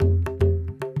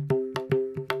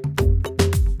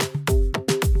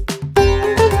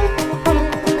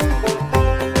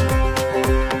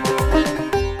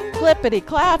Clippity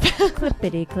clap.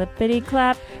 Clippity, clippity,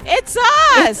 clap. It's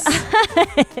us.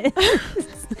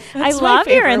 I love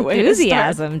your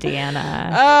enthusiasm,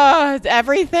 Deanna.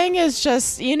 Everything is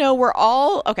just, we're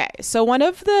all okay. So one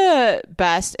of the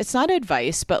best, it's not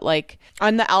advice, but like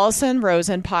on the Allison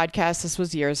Rosen podcast, this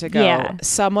was years ago,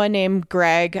 someone named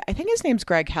Greg, I think his name's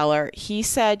Greg Heller. He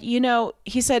said,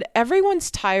 everyone's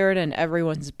tired and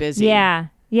everyone's busy. Yeah.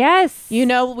 Yes.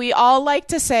 We all like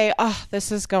to say, oh,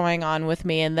 this is going on with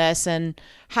me and this, and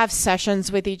have sessions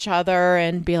with each other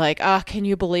and be like, oh, can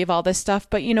you believe all this stuff?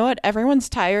 But you know what? Everyone's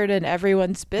tired and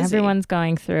everyone's busy. Everyone's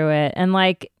going through it. And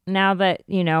like now that,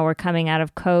 we're coming out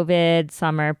of COVID,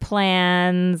 summer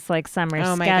plans, like summer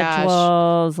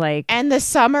schedules, like. And the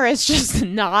summer is just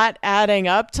not adding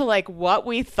up to like what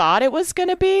we thought it was going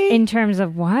to be. In terms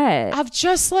of what? Of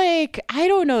just like, I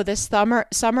don't know, this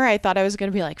summer I thought I was going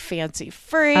to be like fancy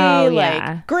free. Oh, like,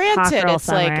 yeah. Granted, it's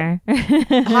summer.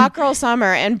 like hot girl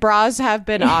summer, and bras have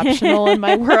been optional in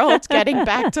my world, getting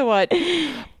back to what.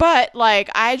 But like,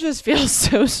 I just feel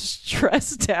so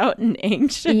stressed out and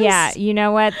anxious. Yeah, you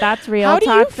know what? That's real How do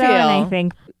talk, you though, feel? and I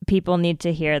think people need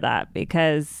to hear that,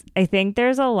 because I think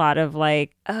there's a lot of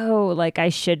like, oh, like I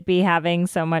should be having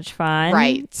so much fun.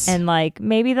 Right. And like,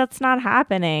 maybe that's not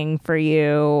happening for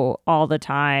you all the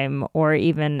time or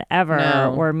even ever,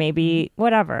 or maybe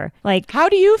whatever. Like, how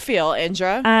do you feel,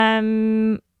 Indra?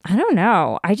 I don't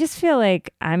know. I just feel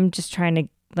like I'm just trying to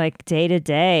like day to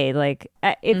day, like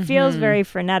it feels very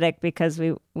frenetic because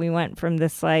we went from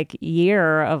this like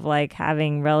year of like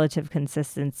having relative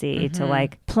consistency to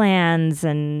like plans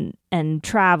and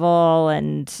travel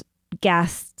and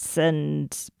guests and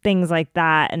things like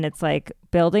that, and it's like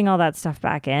building all that stuff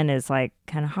back in is like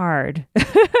kind of hard.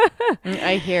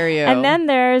 I hear you. And then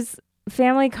there's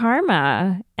Family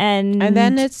Karma, and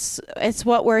then it's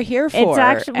what we're here for. It's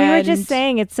actually, we were just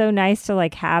saying, it's so nice to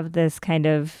like have this kind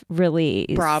of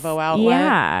release. Bravo outlet.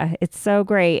 Yeah, it's so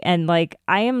great. And like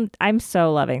I'm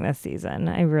so loving this season.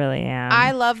 I really am.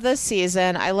 I love this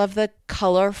season. I love the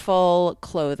colorful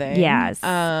clothing. Yes.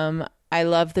 I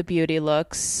love the beauty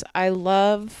looks. I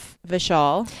love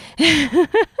Vishal.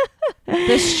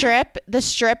 The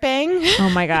stripping.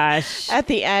 Oh my gosh. At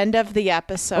the end of the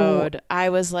episode, I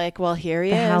was like, well, here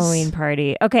he is. Halloween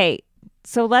party. Okay,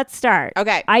 so let's start.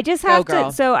 Okay. I just have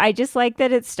girl. to, so I just like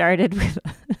that it started with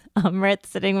Amrit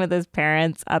sitting with his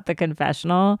parents at the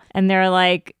confessional, and they're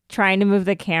like trying to move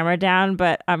the camera down,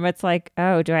 but Amrit's like,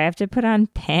 oh, do I have to put on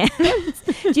pants?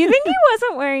 Do you think he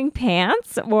wasn't wearing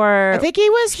pants, or? I think he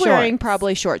was shorts? Wearing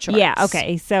probably short shorts. Yeah,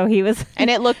 okay, so he was. And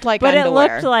it looked like but underwear.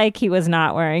 It looked like he was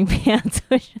not wearing pants,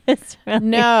 which is really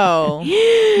No.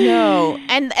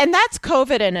 And that's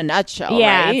COVID in a nutshell,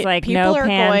 yeah, right? it's like people no are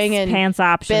pants, going in pants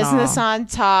optional. business on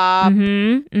top.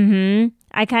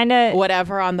 I kind of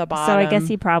whatever on the bottom. So I guess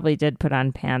he probably did put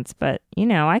on pants, but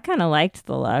I kind of liked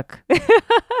the look.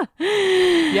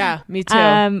 Yeah, me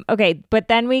too. Okay, but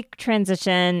then we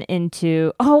transition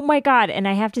into, oh my God, and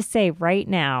I have to say right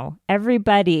now,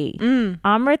 everybody,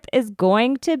 Amrit is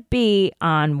going to be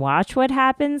on Watch What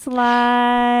Happens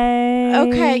Live.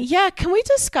 Okay, yeah, can we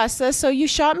discuss this? So you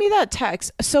shot me that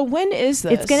text. So when is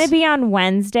this? It's going to be on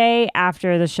Wednesday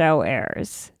after the show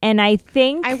airs. And I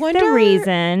think the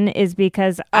reason is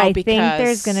because I think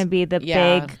there's going to be the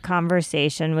big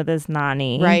conversation with his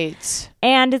nanny. Right.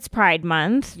 And it's Pride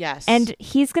Month. Yes. And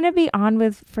he's going to be on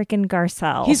with freaking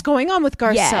Garcelle. He's going on with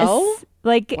Garcelle? Yes.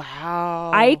 Like,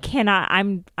 wow. I cannot.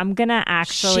 I'm going to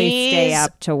actually stay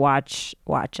up to watch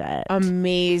it.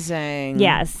 Amazing.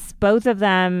 Yes. Both of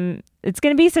them. It's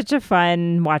going to be such a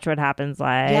fun Watch What Happens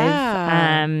Live.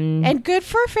 Yeah. And good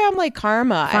for Family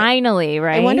Karma. Finally,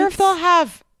 right? I wonder if they'll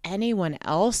have anyone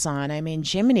else on. I mean,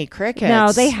 Jiminy Crickets.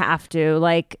 No, they have to.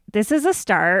 Like, this is a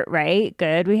start, right?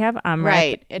 Good. We have Amrit.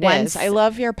 Right. It is. I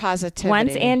love your positivity.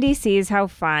 Once Andy sees how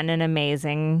fun and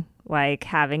amazing like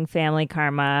having Family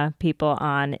Karma people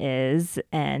on is,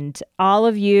 and all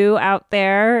of you out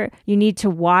there, you need to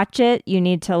watch it. You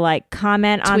need to like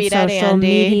comment Tweet on social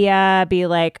media, be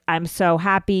like, I'm so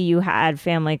happy you had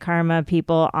Family Karma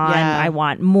people on. I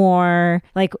want more.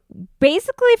 Like,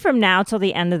 basically from now till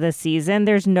the end of the season,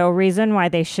 there's no reason why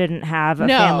they shouldn't have a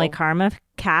Family Karma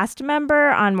cast member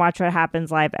on Watch What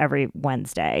Happens Live every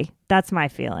Wednesday. That's my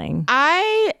feeling.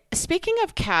 Speaking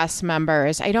of cast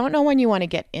members, I don't know when you want to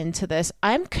get into this.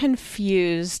 I'm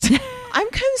confused. I'm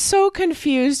so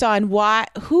confused on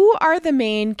who are the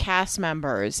main cast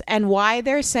members and why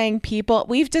they're saying people.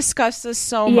 We've discussed this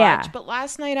so much, but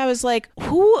last night I was like,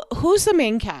 who's the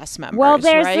main cast members? Well,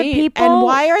 there's right? the people, and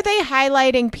why are they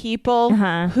highlighting people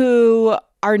who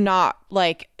are not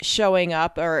like showing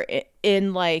up or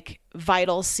in like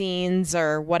vital scenes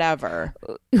or whatever.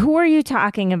 Who are you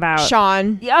talking about?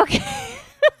 Sean. Yeah, okay.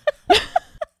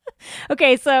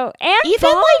 Okay, so and Even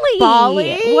Bali. like Bali,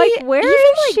 Like where even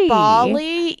is like she?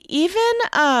 Bali,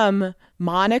 even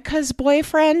Monica's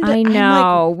boyfriend. I I'm like,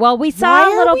 know. Well, we why saw a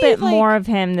are little we, bit like- more of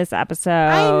him this episode.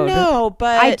 I know,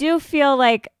 but I do feel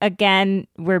like again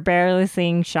we're barely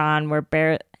seeing Sean.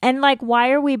 And like,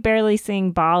 why are we barely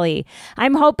seeing Bali?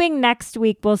 I'm hoping next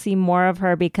week we'll see more of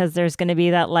her because there's going to be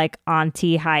that like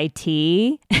auntie high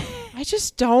tea. I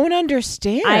just don't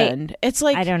understand. It's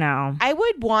like I don't know. I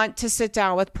would want to sit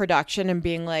down with production and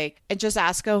being like, and just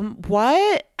ask them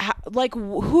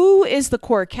who is the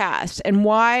core cast and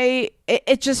why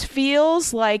it just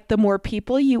feels like the more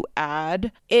people you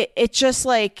add, it just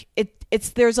like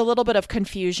it's there's a little bit of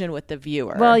confusion with the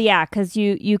viewer. Well, yeah, because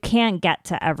you can't get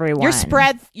to everyone. You're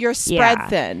spread Yeah.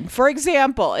 thin. For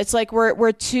example, it's like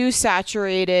we're too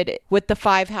saturated with the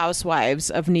 5 housewives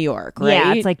of New York, right?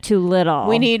 Yeah, it's like too little.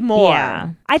 We need more.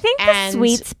 Yeah. I think the And-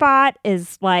 sweet spot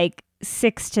is like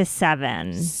 6 to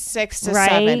 7. 6 to Right?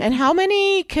 7. And how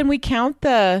many can we count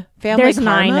the family There's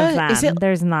karma? 9 of them. Is it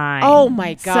There's 9. Oh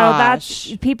my So gosh.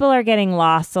 that's people are getting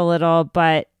lost a little,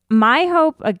 but my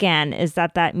hope again is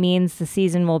that means the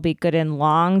season will be good and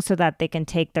long so that they can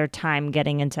take their time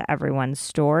getting into everyone's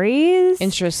stories.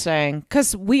 Interesting.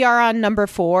 Because we are on number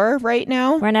 4 right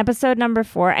now. We're on episode number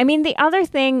 4. I mean, the other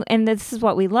thing, and this is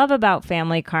what we love about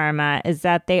Family Karma, is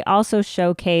that they also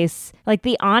showcase, like,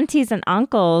 the aunties and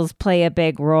uncles play a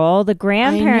big role. The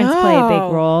grandparents play a big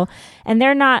know. role. And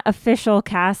they're not official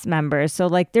cast members. So,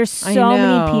 like, there's I so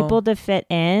many know. people to fit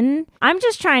in. I'm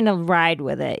just trying to ride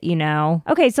with it, you know?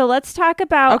 Okay, so let's talk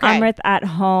about Okay. Amrit at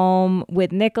home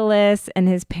with Nicholas and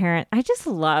his parent. I just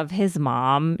love his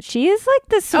mom. She is, like,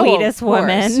 the sweetest Oh, of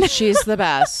woman. course. She's the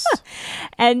best.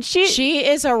 And She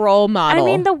is a role model. I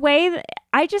mean, the way that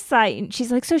I just thought,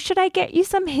 she's like, so should I get you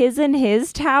some his and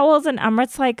his towels? And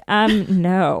Amrit's like,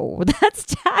 no, that's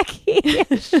tacky.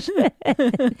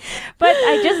 But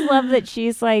I just love that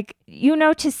she's like, you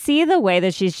know, to see the way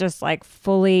that she's just like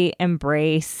fully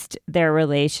embraced their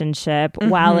relationship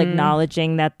while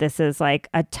acknowledging that this is like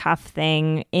a tough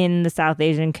thing in the South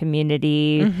Asian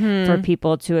community for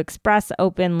people to express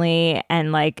openly,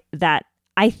 and like that.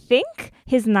 I think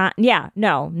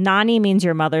Nani means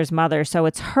your mother's mother. So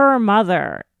it's her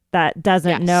mother that doesn't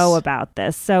Yes. know about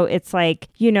this. So it's like,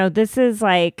 you know, this is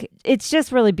like, it's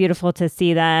just really beautiful to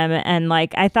see them. And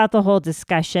like, I thought the whole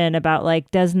discussion about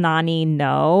like, does Nani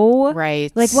know?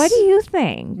 right. Like, what do you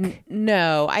think?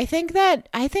 No, I think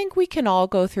we can all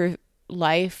go through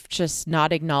life just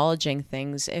not acknowledging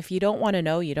things. If you don't want to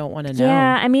know, you don't want to know.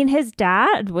 Yeah. I mean, his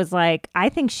dad was like, I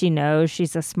think she knows,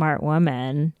 she's a smart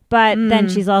woman. But then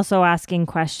she's also asking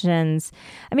questions.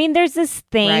 I mean, there's this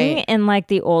thing Right. in like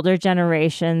the older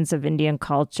generations of Indian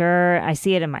culture. I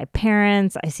see it in my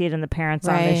parents. I see it in the parents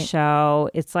on this Right. show.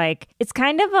 It's like, it's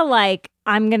kind of a like,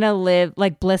 I'm going to live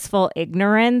like blissful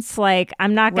ignorance. Like,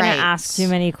 I'm not going Right. to ask too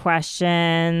many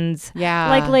questions. Yeah.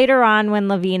 Like later on when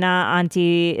Lavina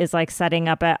auntie is like setting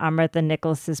up at Amrit and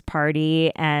Nicholas's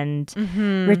party, and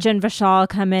Rich and Vishal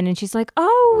come in and she's like,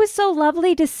 oh, it was so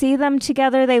lovely to see them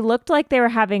together. They looked like they were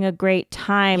having a great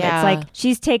time. Yeah. It's like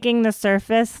she's taking the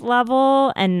surface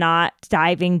level and not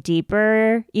diving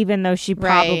deeper, even though she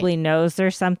Right. probably knows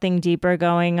there's something deeper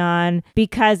going on,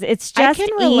 because it's just I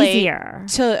can relate easier.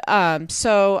 to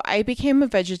so I became a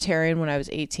vegetarian when I was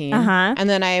 18, Uh-huh. and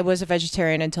then I was a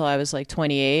vegetarian until I was like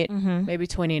 28, maybe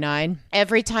 29.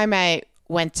 Every time I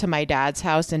went to my dad's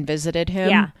house and visited him,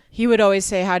 Yeah. he would always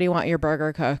say, how do you want your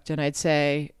burger cooked? And I'd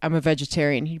say, I'm a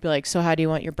vegetarian. He'd be like, so how do you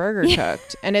want your burger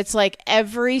cooked? And it's like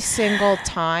every single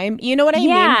time, you know what I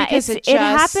Yeah, mean? Because it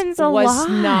just happens a was lot.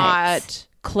 not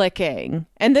clicking.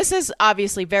 And this is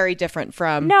obviously very different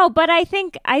from No, but I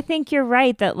think you're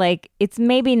right that like it's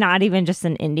maybe not even just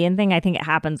an Indian thing. I think it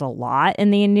happens a lot in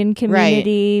the Indian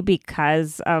community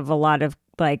because of a lot of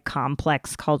like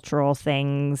complex cultural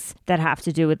things that have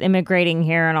to do with immigrating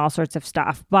here and all sorts of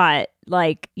stuff. But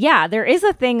like, yeah, there is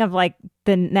a thing of like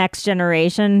the next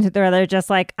generation where they're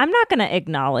just like, I'm not going to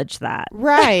acknowledge that.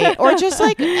 Right. Or just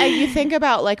like you think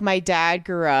about like my dad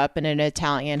grew up in an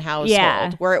Italian household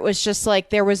Yeah. where it was just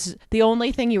like there was the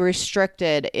only thing you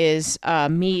restricted is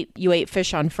meat. You ate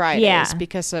fish on Fridays Yeah.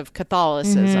 because of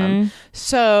Catholicism.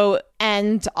 So,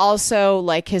 and also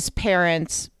like his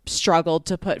parents struggled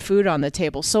to put food on the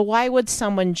table. So why would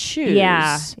someone choose,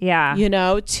 Yeah. you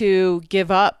know, to give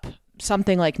up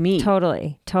something like meat?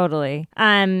 Totally.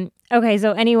 Okay,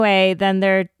 so anyway, then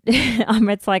they're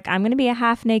Amrit's like, I'm going to be a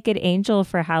half naked angel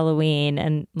for Halloween.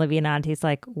 And Livinanti's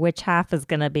like, which half is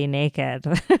going to be naked?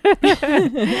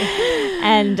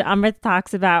 And Amrit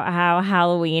talks about how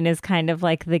Halloween is kind of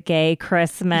like the gay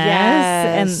Christmas.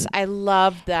 Yes, and I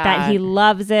love that. That he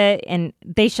loves it. And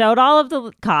they showed all of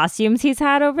the costumes he's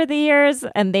had over the years,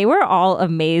 and they were all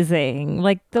amazing.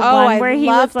 Like the one where he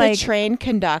was like the train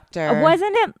conductor.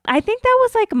 Wasn't it? I think that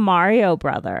was like Mario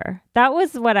Brother. That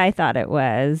was what I thought it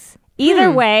was.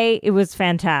 Either way, it was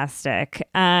fantastic.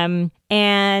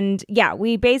 And yeah,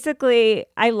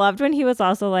 I loved when he was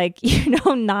also like,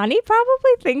 Nani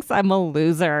probably thinks I'm a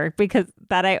loser because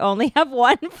that I only have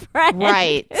one friend.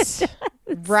 Right.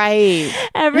 Right.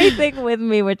 Everything with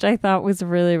me, which I thought was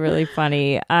really, really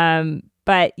funny.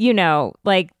 But,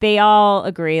 like they all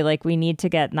agree, like we need to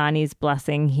get Nani's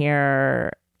blessing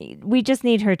here. We just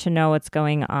need her to know what's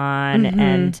going on. Mm-hmm.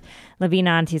 And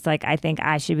Livinanti's like, I think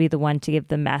I should be the one to give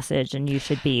the message and you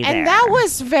should be there. And that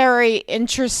was very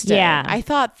interesting. Yeah. I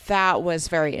thought that was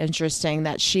very interesting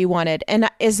that she wanted. And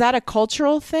is that a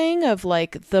cultural thing of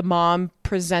like the mom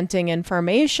presenting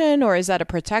information, or is that a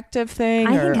protective thing?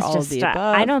 I think it's all just, the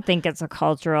above? I don't think it's a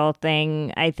cultural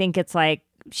thing. I think it's like,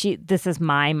 this is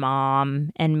my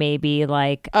mom, and maybe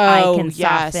like I can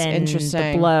soften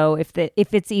the blow if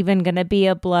it's even going to be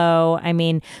a blow. I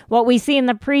mean, what we see in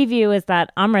the preview is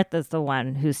that Amrit is the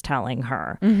one who's telling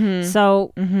her. Mm-hmm.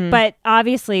 So, but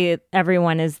obviously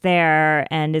everyone is there,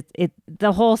 and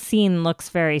the whole scene looks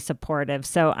very supportive.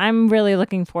 So I'm really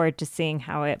looking forward to seeing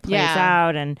how it plays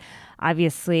out. And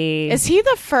obviously, is he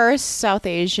the first South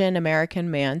Asian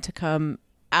American man to come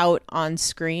out on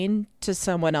screen to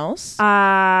someone else?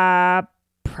 Probably.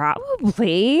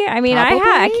 I mean,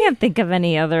 I can't think of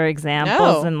any other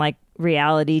examples in like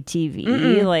reality TV.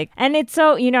 Mm-mm. Like, and it's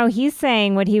so, he's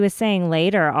saying what he was saying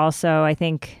later also, I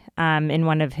think, in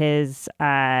one of his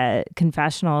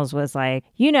confessionals was like,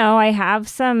 I have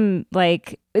some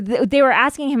like, they were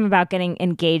asking him about getting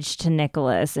engaged to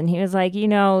Nicholas, and he was like,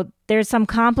 there's some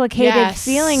complicated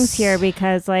feelings here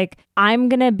because like I'm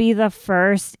gonna be the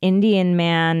first Indian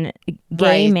man,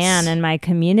 gay man in my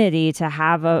community to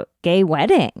have a gay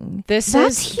wedding. This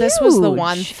was the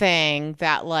one thing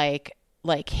that like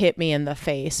hit me in the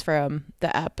face from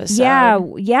the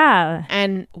episode. Yeah.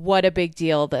 And what a big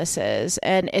deal this is.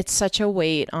 And it's such a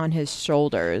weight on his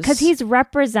shoulders. Because he's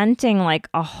representing like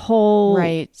a whole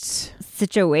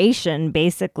situation,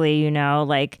 basically,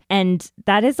 like, and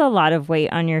that is a lot of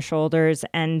weight on your shoulders.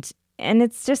 And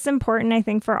it's just important, I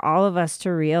think, for all of us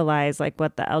to realize like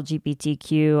what the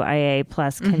LGBTQIA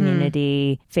plus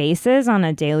community faces on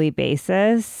a daily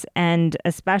basis, and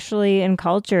especially in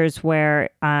cultures where,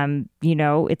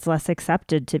 it's less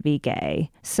accepted to be gay.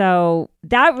 So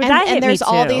that hit me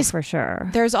too, for sure.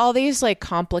 There's all these like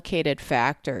complicated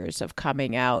factors of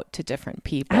coming out to different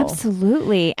people.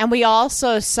 Absolutely. And we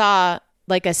also saw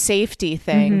like a safety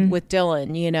thing with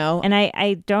Dylan, And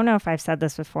I don't know if I've said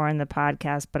this before in the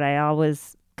podcast, but I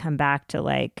always come back to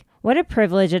like what a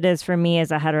privilege it is for me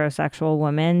as a heterosexual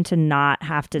woman to not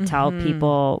have to tell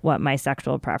people what my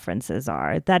sexual preferences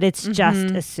are, that it's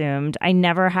just assumed. I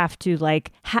never have to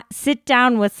like sit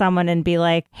down with someone and be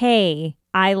like, hey,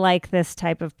 I like this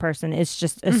type of person. It's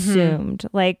just assumed.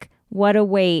 Like, what a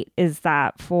weight is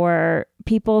that for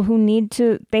people who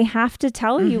they have to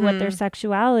tell you what their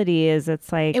sexuality is.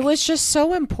 It's like, it was just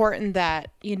so important that,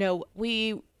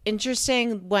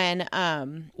 interesting when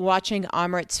watching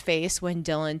Amrit's face when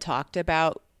Dylan talked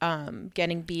about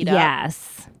getting beat up.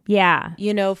 Yes. Yeah.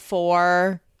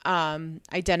 For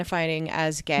identifying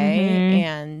as gay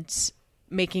and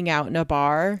making out in a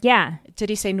bar. Yeah. Did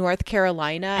he say North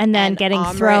Carolina? And then getting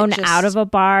thrown out of a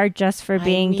bar just for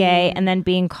being gay, and then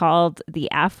being called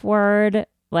the F word,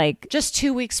 like just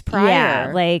 2 weeks prior.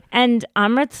 Yeah, like, and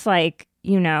Amrit's like,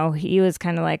 he was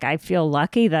kind of like, I feel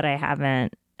lucky that I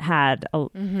haven't had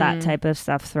that type of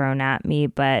stuff thrown at me,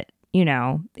 but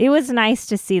it was nice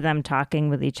to see them talking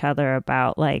with each other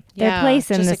about like their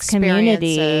place in this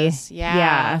community.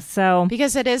 Yeah. So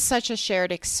because it is such a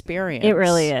shared experience. It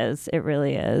really is. It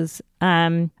really is.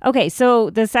 Okay, so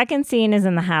the second scene is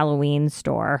in the Halloween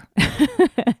store.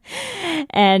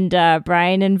 And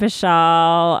Brian and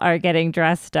Vishal are getting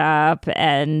dressed up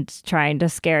and trying to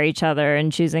scare each other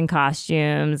and choosing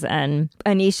costumes. And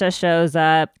Anisha shows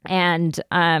up, and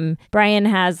Brian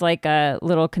has like a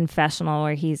little confessional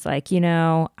where he's like,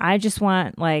 I just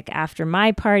want like after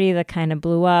my party that kind of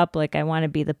blew up, like I want to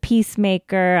be the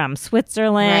peacemaker. I'm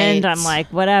Switzerland. Right. I'm like,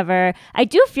 whatever. I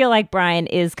do feel like Brian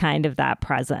is kind of that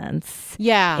presence. teammates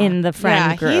Yeah. in the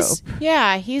friend group.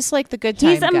 He's like the good time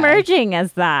He's guy. emerging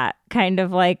as that kind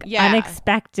of like Yeah.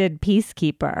 unexpected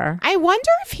peacekeeper. I wonder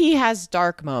if he has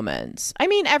dark moments. I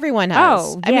mean, everyone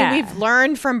has. Oh, I yeah. mean, we've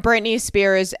learned from Britney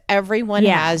Spears, everyone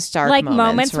has dark like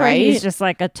moments, where right? he's just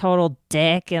like a total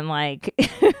dick and like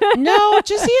No,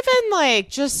 just even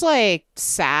like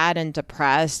sad and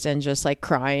depressed and just like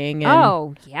crying. And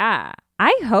oh yeah.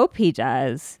 I hope he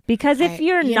does, because if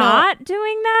you're not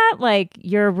doing that, like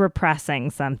you're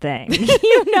repressing something.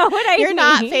 You know what I mean? You're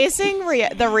not facing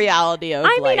the reality of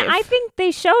life. I mean, I think they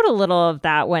showed a little of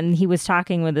that when he was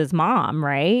talking with his mom,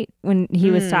 right? When he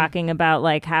was talking about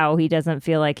like how he doesn't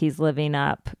feel like he's living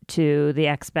up to the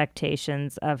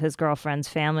expectations of his girlfriend's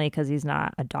family because he's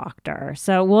not a doctor.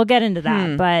 So we'll get into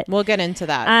that, but we'll get into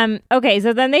that. Okay,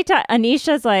 so then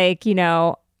Anisha's like,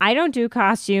 I don't do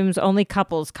costumes, only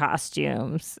couples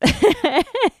costumes.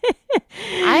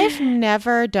 I've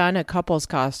never done a couple's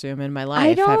costume in my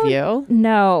life. Have you?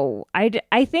 No.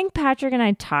 I think Patrick and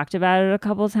I talked about it a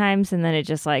couple times and then it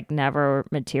just like never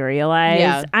materialized.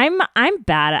 Yeah. I'm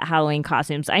bad at Halloween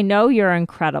costumes. I know you're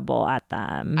incredible at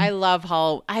them. I love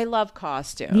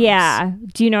costumes. Yeah.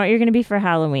 Do you know what you're going to be for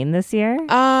Halloween this year?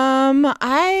 I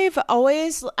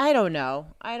don't know.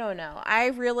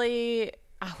 I really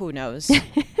who knows? You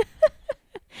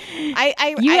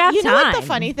know what the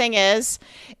funny thing is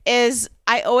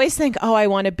I always think, I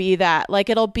want to be that. Like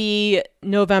it'll be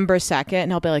November 2nd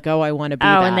and I'll be like, I want to be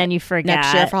that. And then you forget.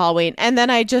 Next year for Halloween. And then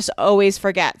I just always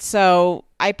forget. So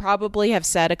I probably have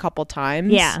said a couple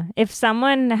times. Yeah. If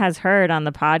someone has heard on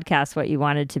the podcast what you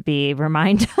wanted to be,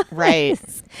 remind us. Right.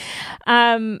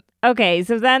 Okay,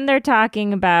 so then they're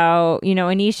talking about,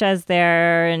 Anisha's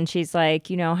there and she's like,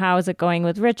 how is it going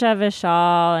with Richa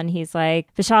Vishal? And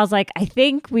Vishal's like, I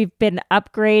think we've been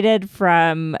upgraded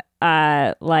from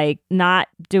like not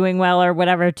doing well or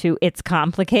whatever to it's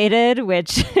complicated,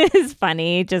 which is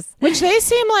funny. Which they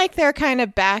seem like they're kind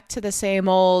of back to the same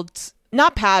old,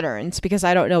 not patterns, because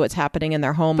I don't know what's happening in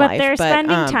their home life. But they're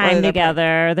spending time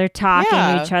together. They're talking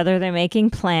to each other. They're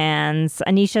making plans.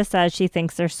 Anisha says she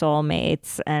thinks they're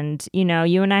soulmates. And,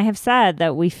 you and I have said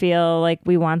that we feel like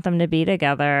we want them to be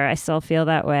together. I still feel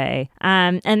that way.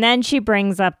 And then she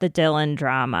brings up the Dylan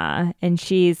drama. And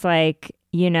she's like,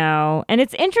 and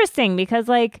it's interesting because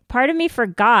like part of me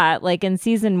forgot, like in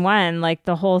season 1, like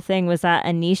the whole thing was that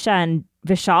Anisha and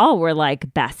Vishal were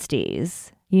like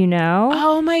besties.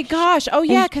 Oh my gosh. Oh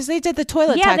yeah, because they did the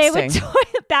toilet texting. Yeah, they would.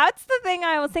 That's the thing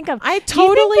I always think of. I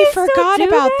totally forgot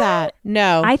about that.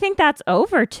 No, I think that's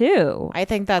over too. I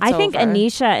think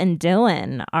Anisha and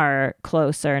Dylan are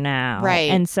closer now, right?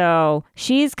 And so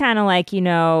she's kind of like, you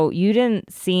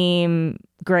didn't seem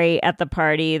great at the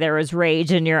party. There was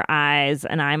rage in your eyes,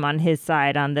 and I'm on his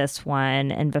side on this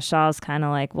one. And Vishal's kind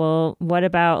of like, well, what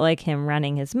about like him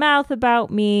running his mouth about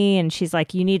me? And she's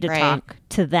like, you need to talk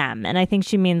to them. And I think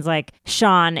she means like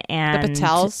Sean and the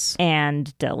Patels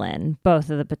and Dylan,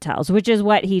 both of the Patels, which is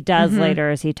what he does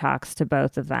later as he talks to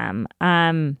both of them.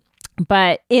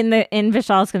 But in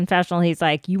Vishal's confessional, he's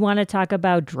like, you want to talk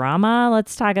about drama?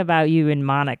 Let's talk about you and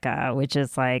Monica, which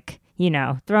is like,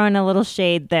 throwing a little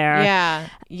shade there.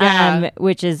 Yeah.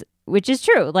 Which is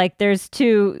true. Like there's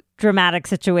two dramatic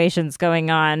situations going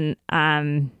on.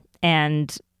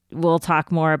 And we'll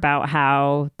talk more about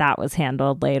how that was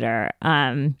handled later.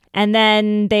 And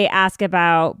then they ask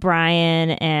about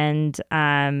Brian and,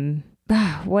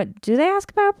 what do they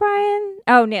ask about Brian?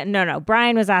 Oh, no.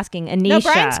 Brian was asking Anisha. No,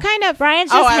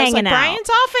 Brian's just hanging out. Brian's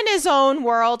off in his own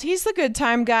world. He's the good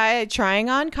time guy, trying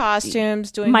on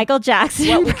costumes, doing Michael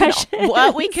Jackson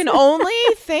what we can only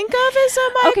think of as a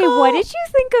Michael. Okay, what did you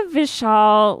think of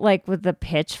Vishal, like with the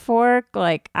pitchfork,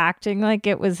 like acting like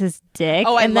it was his dick?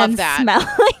 Oh, I and love then that.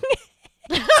 Smelling.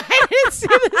 I didn't see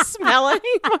the smelling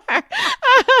part.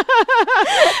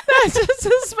 This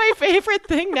is my favorite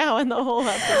thing now in the whole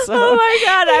episode. Oh my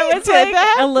God. I was like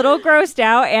that? a little grossed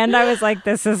out and I was like,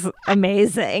 this is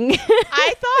amazing.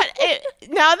 I thought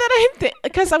now that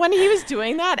because when he was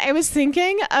doing that, I was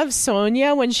thinking of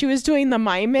Sonia when she was doing the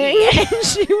miming and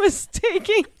she was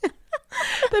taking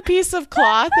the piece of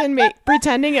cloth and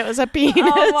pretending it was a penis.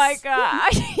 Oh my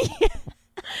God.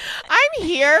 I'm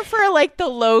here for like the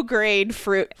low grade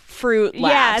fruit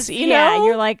laughs. Yes, yeah,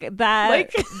 you're like that.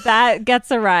 Like, that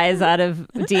gets a rise out of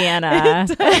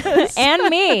Deanna and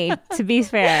me. To be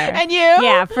fair, and you,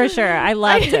 yeah, for sure. I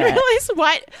loved it. I didn't realize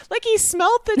what. Like he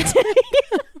smelled the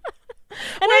dick.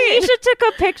 And Anisha took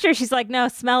a picture. She's like, "No,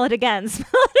 smell it again. Smell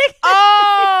it again."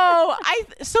 Oh,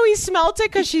 so he smelled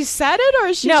it because she said it,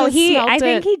 or she no? Just smelled I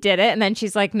think he did it, and then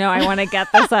she's like, "No, I want to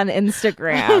get this on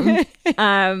Instagram."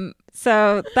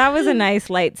 So that was a nice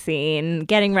light scene,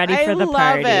 getting ready for the love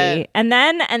party. it. And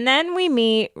then we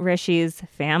meet Rishi's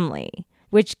family,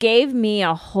 which gave me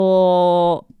a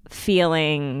whole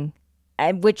feeling,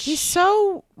 which He's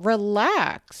so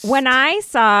relaxed. when I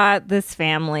saw this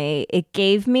family, it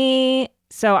gave me,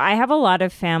 so I have a lot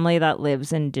of family that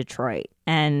lives in Detroit,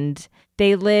 and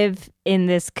they live in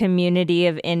this community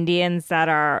of Indians that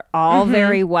are all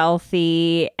very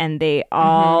wealthy, and they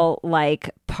all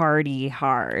like party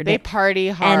hard. They party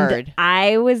hard. And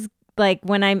I was like,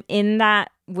 when I'm in that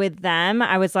with them,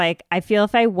 I was like, I feel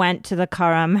if I went to the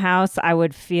Karam house, I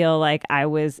would feel like I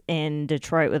was in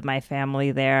Detroit with my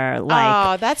family there. Like,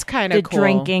 oh, that's kind of the cool.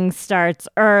 drinking starts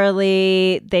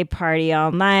early. They party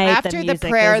all night. After the music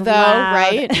prayer, is though, loud.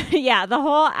 right? Yeah, the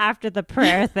whole after the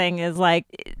prayer thing is like,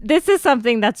 this is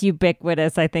something that's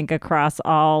ubiquitous, I think, across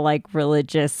all like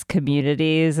religious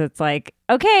communities. It's like,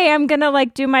 okay, I'm going to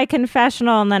like do my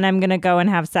confessional and then I'm going to go and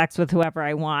have sex with whoever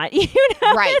I want. You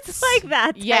know, Right. It's like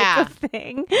that type of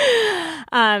thing.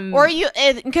 Or you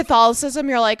in Catholicism,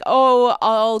 you're like, oh,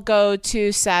 I'll go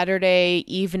to Saturday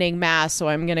evening mass, so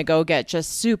I'm gonna go get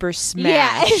just super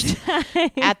smashed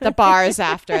at the bars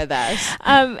after this.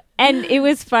 And it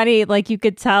was funny, like you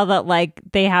could tell that like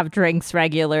they have drinks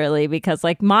regularly because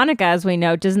like Monica, as we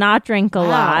know, does not drink a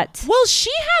lot. Well,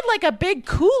 she had like a big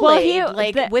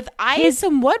Kool-Aid, Well, with ice,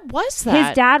 and what was that?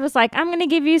 His dad was like, "I'm going to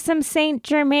give you some Saint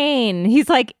Germain." He's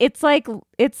like, "It's like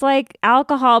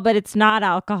alcohol, but it's not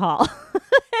alcohol."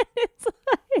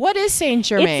 What is Saint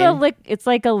Germain? It's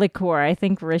like a liqueur. I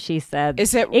think Rishi said.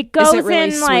 It goes really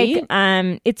in sweet?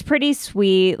 like it's pretty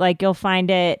sweet. Like you'll find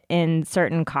it in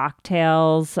certain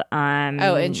cocktails.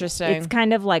 Oh, interesting. It's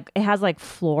kind of like it has like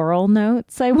floral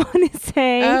notes, I want to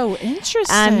say. Oh,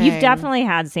 interesting. You've definitely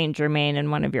had Saint Germain in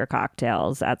one of your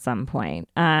cocktails at some point.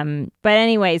 But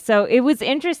anyway, so it was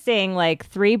interesting. Like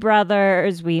three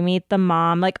brothers, we meet the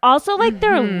mom. Like also like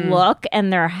their look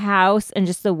and their house and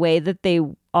just the way that they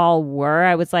all were.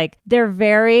 I was like, they're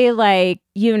very like,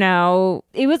 you know,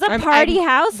 it was a party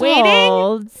household.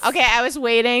 Waiting. Okay, I was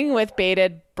waiting with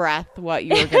bated breath what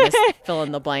you were going to fill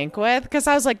in the blank with, because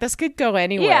I was like, this could go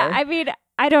anywhere. Yeah, I mean,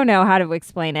 I don't know how to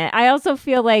explain it. I also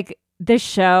feel like the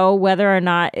show, whether or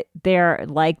not they're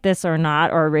like this or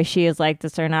not, or Rishi is like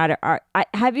this or not,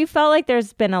 have you felt like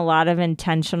there's been a lot of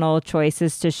intentional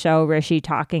choices to show Rishi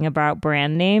talking about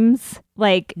brand names?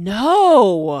 Like,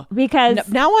 no, because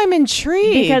now I'm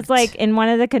intrigued. Because like in one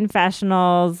of the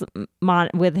confessionals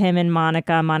with him and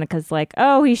Monica's like,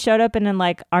 oh, he showed up in an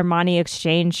like Armani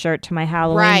Exchange shirt to my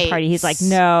Halloween party. He's like,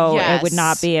 no, it would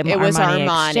not be it was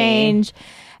Armani Exchange.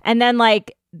 And then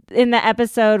like in the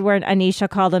episode where Anisha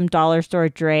called him Dollar Store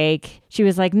Drake, she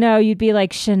was like, no, you'd be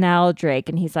like Chanel Drake.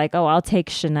 And he's like, oh, I'll take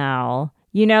Chanel.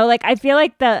 You know, like I feel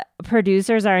like the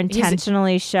producers are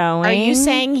intentionally showing. Are you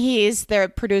saying their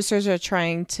producers are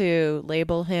trying to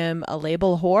label him a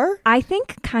label whore? I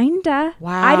think kinda.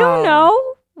 Wow. I don't know.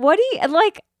 What do you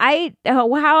like?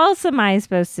 How else am I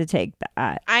supposed to take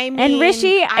that? I mean, and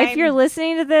Rishi, if you're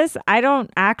listening to this, I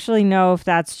don't actually know if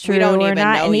that's true or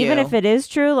not. And even if it is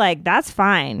true, like that's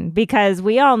fine because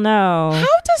we all know.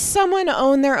 How does someone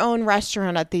own their own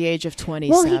restaurant at the age of 27?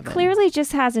 Well, he clearly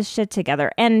just has his shit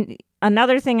together. And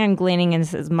another thing I'm gleaning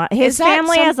is his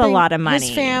family has a lot of money.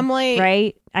 His family,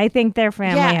 right? I think their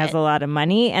family has a lot of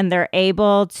money, and they're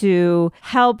able to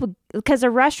help because a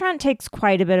restaurant takes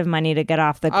quite a bit of money to get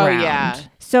off the ground. Oh, yeah.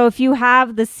 So if you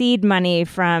have the seed money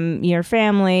from your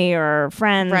family or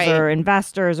friends or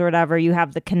investors or whatever, you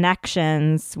have the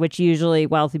connections, which usually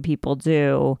wealthy people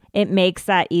do. It makes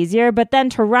that easier. But then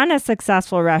to run a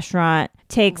successful restaurant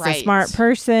takes a smart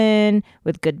person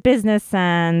with good business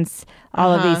sense,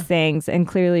 all of these things. And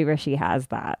clearly Rishi has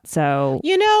that. So,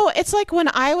 you know, it's like when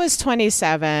I was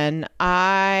 27,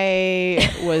 I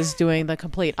was doing the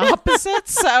complete opposite.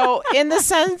 So in the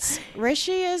sense,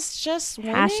 Rishi is just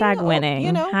winning. Hashtag winning.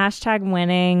 You know? Hashtag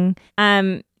winning.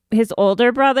 His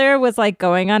older brother was like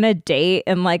going on a date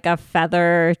in like a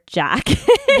feather jacket.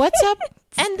 What's up?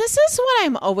 And this is what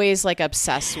I'm always like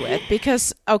obsessed with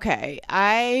because, okay,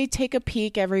 I take a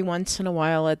peek every once in a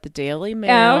while at the Daily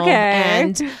Mail. Okay.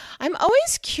 And I'm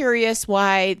always curious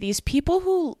why people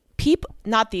who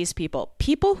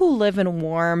live in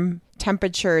warm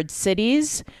temperatured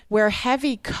cities wear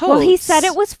heavy coats. Well, he said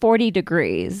it was 40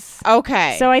 degrees.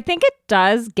 Okay. So I think it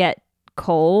does get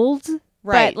cold.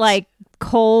 Right. But like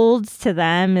cold to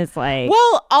them is like,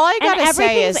 well, all I gotta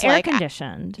say is air like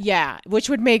conditioned. Yeah, which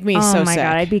would make me so sick. Oh my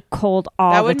God, I'd be cold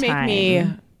all the time. That would make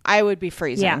me, I would be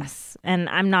freezing. Yes, and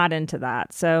I'm not into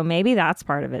that. So maybe that's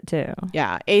part of it too.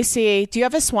 Yeah, AC. Do you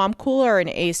have a swamp cooler or an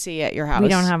AC at your house? We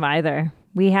don't have either.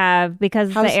 We have,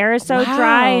 because the air is so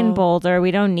dry in Boulder,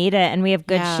 we don't need it, and we have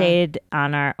good shade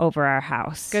on over our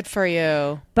house. Good for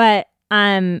you. But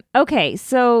okay,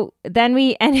 so then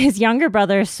and his younger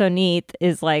brother Sonit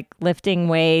is like lifting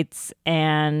weights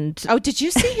and did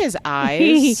you see his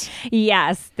eyes?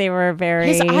 Yes, they were very.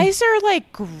 His eyes are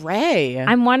like gray.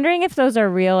 I'm wondering if those are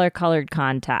real or colored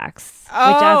contacts, which,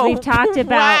 as we've talked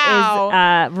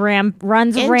about, is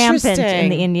runs rampant in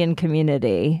the Indian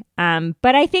community.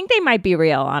 But I think they might be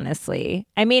real, honestly.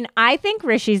 I mean, I think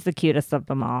Rishi's the cutest of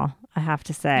them all, I have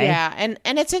to say. Yeah, and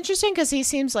it's interesting because he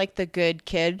seems like the good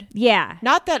kid. Yeah.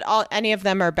 Not that any of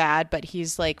them are bad, but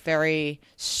he's like very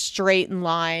straight in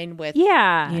line with,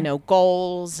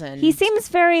 goals. And he seems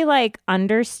very like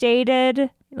understated.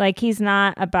 Like he's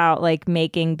not about like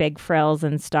making big frills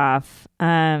and stuff.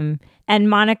 And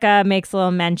Monica makes a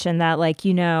little mention that, like,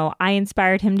 I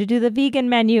inspired him to do the vegan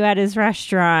menu at his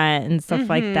restaurant and stuff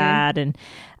like that. And,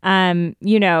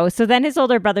 so then his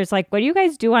older brother's like, what do you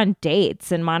guys do on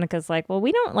dates? And Monica's like, well,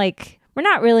 we're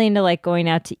not really into like going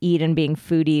out to eat and being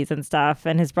foodies and stuff.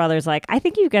 And his brother's like, I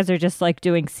think you guys are just like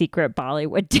doing secret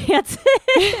Bollywood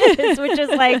dances, which is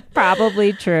like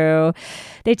probably true.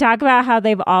 They talk about how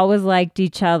they've always liked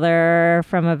each other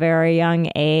from a very young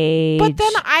age. But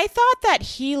then I thought that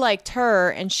he liked her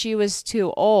and she was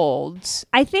too old.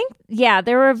 I think,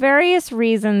 there were various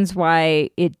reasons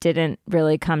why it didn't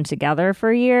really come together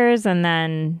for years. And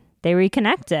then they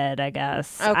reconnected, I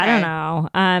guess. Okay. I don't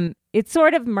know. It's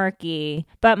sort of murky,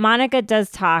 but Monica does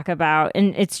talk about,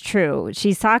 and it's true,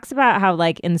 she talks about how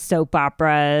like in soap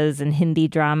operas and Hindi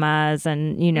dramas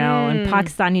and, and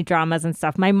Pakistani dramas and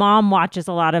stuff, my mom watches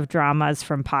a lot of dramas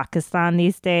from Pakistan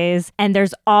these days, and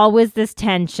there's always this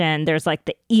tension. There's like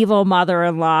the evil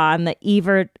mother-in-law and the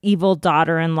evil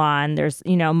daughter-in-law, and there's,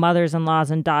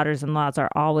 mothers-in-laws and daughters-in-laws are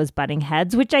always butting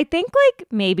heads, which I think like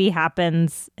maybe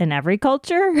happens in every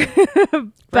culture.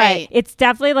 But right. It's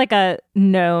definitely like a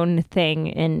known thing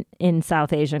in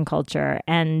South Asian culture.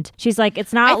 And she's like,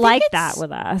 it's not like that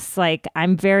with us. Like,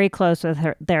 I'm very close with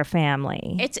their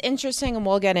family. It's interesting, and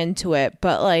we'll get into it.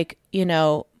 But like,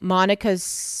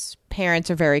 Monica's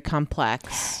parents are very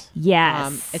complex.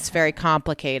 Yes. It's very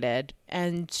complicated.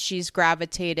 And she's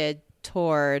gravitated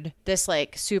toward this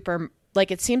like super... Like,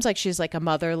 it seems like she's like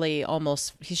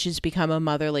she's become a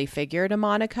motherly figure to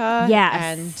Monica. Yes.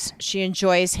 And she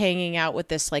enjoys hanging out with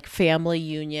this like family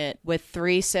unit with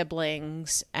 3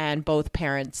 siblings and both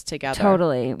parents together.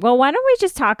 Totally. Well, why don't we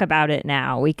just talk about it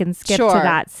now? We can skip to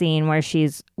that scene where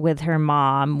she's with her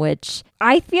mom, which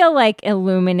I feel like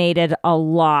illuminated a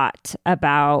lot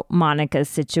about Monica's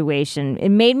situation. It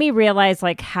made me realize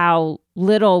like how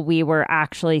little we were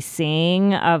actually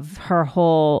seeing of her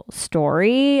whole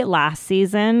story last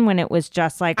season when it was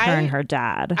just like her and her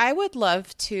dad. I would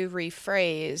love to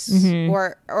rephrase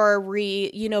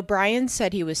or Brian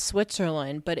said he was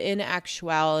Switzerland, but in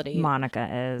actuality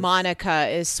Monica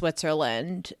is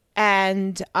Switzerland.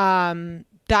 And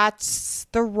that's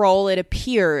the role, it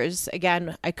appears,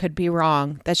 again, I could be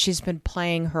wrong, that she's been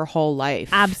playing her whole life.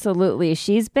 Absolutely.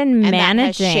 She's been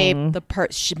managing. That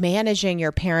has shaped managing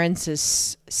your parents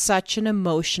is such an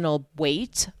emotional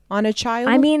weight on a child.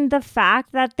 I mean, the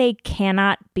fact that they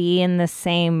cannot be in the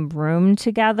same room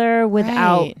together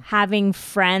without having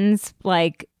friends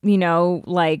like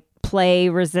play,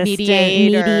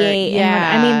 mediate.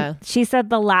 Yeah. I mean, she said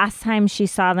the last time she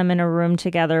saw them in a room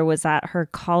together was at her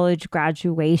college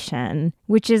graduation,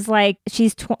 which is like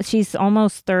she's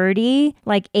almost 30,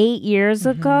 like 8 years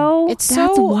ago. That's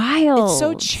so wild. It's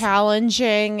so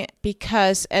challenging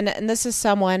because, and this is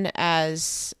someone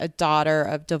as a daughter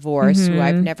of divorce who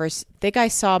I've never. I think I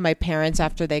saw my parents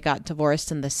after they got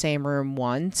divorced in the same room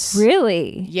once.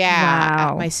 Really? Yeah. Wow.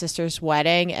 At my sister's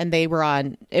wedding, and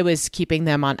it was keeping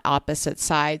them on opposite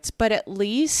sides. But at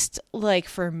least, like,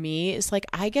 for me, it's like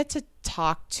I get to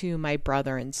talk to my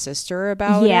brother and sister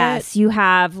about it. Yes, you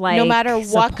have like no matter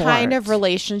what support. kind of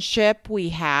relationship we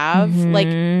have, like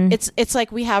it's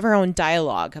like we have our own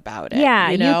dialogue about it.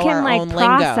 Yeah, you can like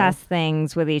process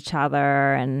things with each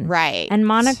other, and right. And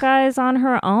Monica is on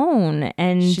her own,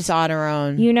 and she's on her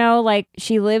own. Like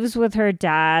she lives with her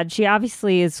dad. She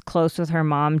obviously is close with her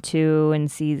mom too,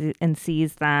 and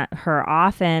sees that her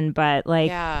often. But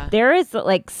like there is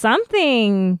like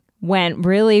something went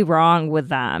really wrong with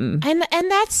them, and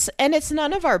it's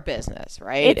none of our business,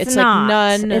 right? It's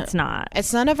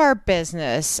none of our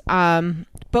business.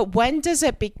 But when does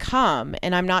it become,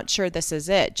 and I'm not sure this is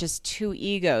it, just 2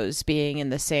 egos being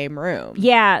in the same room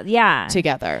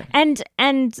together?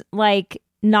 And like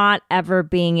not ever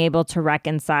being able to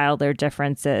reconcile their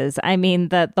differences. I mean,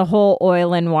 the whole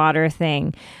oil and water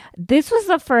thing. This was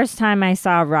the first time I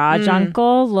saw Raj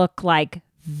Uncle look like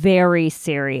very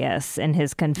serious in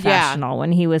his confessional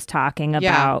when he was talking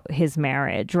about his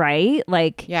marriage, right?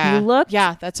 Like he looked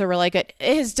that's a really good,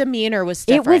 his demeanor was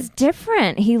different. It was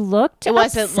different. He looked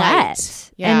wasn't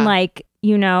light. And like,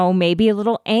 you know, maybe a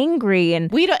little angry,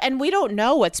 and we don't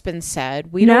know what's been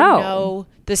said. We don't know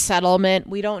the settlement.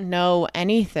 We don't know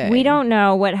anything. We don't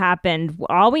know what happened.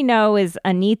 All we know is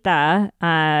Anita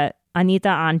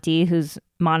Auntie, who's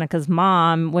Monica's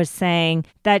mom, was saying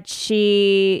that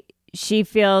she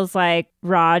feels like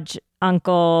Raj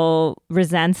Uncle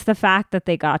resents the fact that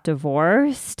they got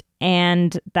divorced,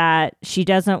 and that she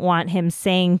doesn't want him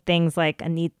saying things like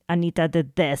Anita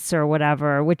did this or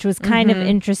whatever, which was kind of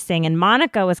interesting. And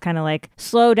Monica was kind of like,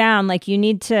 slow down, like you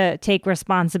need to take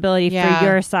responsibility for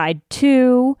your side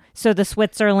too. So the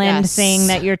Switzerland thing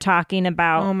that you're talking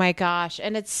about. Oh my gosh.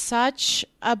 And it's such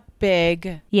a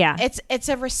big, it's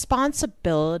a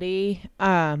responsibility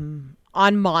on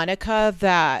Monica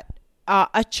that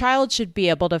a child should be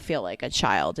able to feel like a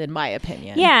child, in my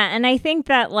opinion. Yeah. And I think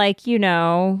that, like, you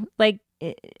know, like,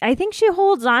 I think she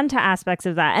holds on to aspects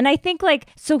of that. And I think, like,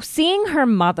 so seeing her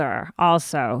mother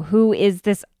also, who is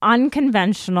this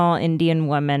unconventional Indian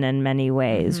woman in many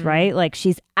ways, right? Like,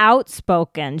 she's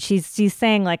outspoken. She's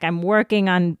saying, like, I'm working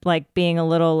on, like, being a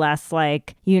little less,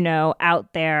 like, you know,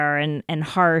 out there and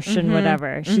harsh and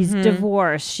whatever. She's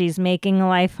divorced. She's making a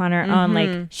life on her own.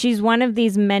 Like, she's one of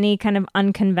these many kind of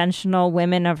unconventional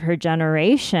women of her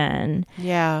generation.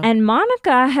 Yeah. And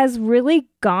Monica has really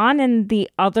gone in the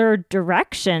other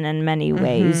direction in many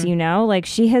ways, you know? Like,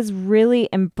 she has really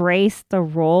embraced the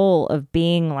role of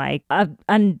being, like, a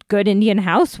good Indian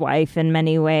housewife in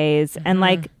many ways. And,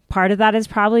 like, part of that is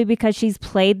probably because she's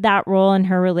played that role in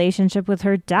her relationship with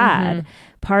her dad.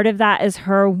 Part of that is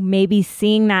her maybe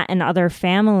seeing that in other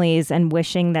families and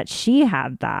wishing that she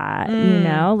had that, you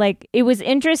know? Like, it was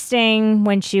interesting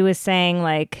when she was saying,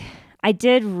 like, I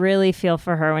did really feel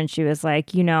for her when she was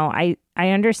like, you know, I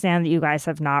understand that you guys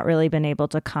have not really been able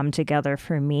to come together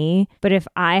for me, but if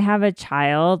I have a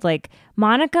child, like,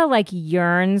 Monica, like,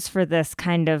 yearns for this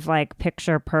kind of, like,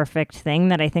 picture perfect thing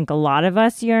that I think a lot of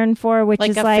us yearn for, which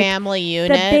is a like family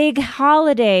unit, the big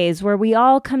holidays where we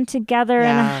all come together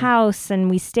in a house and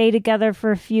we stay together for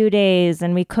a few days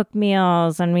and we cook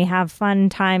meals and we have fun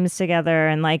times together.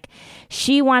 And, like,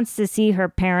 she wants to see her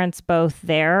parents both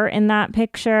there in that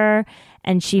picture,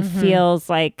 and she feels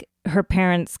like her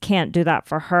parents can't do that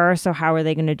for her, so how are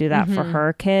they going to do that for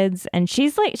her kids? And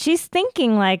she's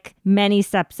thinking, like, many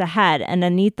steps ahead. And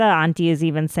Anita Auntie is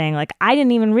even saying, like, I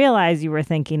didn't even realize you were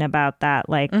thinking about that.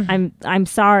 Like, I'm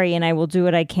sorry, and I will do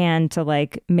what I can to,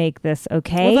 like, make this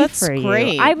okay for you.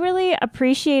 Great. I really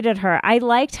appreciated her. I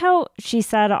liked how she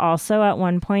said also at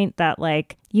one point that,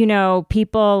 like, you know,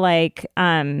 people like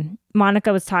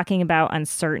Monica was talking about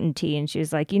uncertainty, and she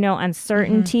was like, you know,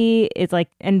 uncertainty is like,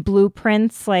 and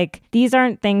blueprints, like, these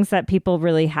aren't things that people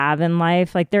really have in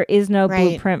life. Like, there is no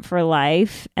blueprint for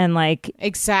life. And, like,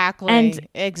 exactly.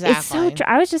 It's so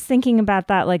I was just thinking about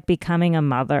that, like, becoming a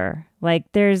mother.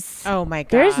 Like, there's oh my gosh,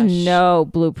 there's no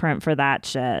blueprint for that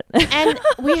shit. And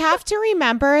we have to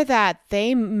remember that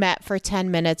they met for 10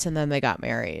 minutes and then they got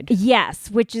married. Yes,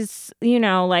 which is, you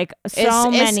know, like,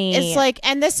 many. It's like,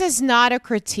 and this is not a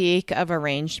critique of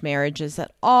arranged marriages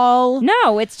at all.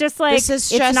 No, it's just like,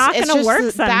 it's not going to work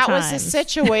sometimes. That was the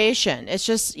situation. It's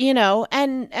just, you know,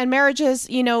 and marriages,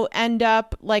 you know, end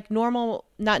up like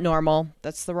not normal.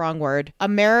 That's the wrong word.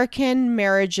 American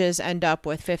marriages end up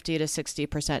with 50 to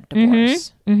 60%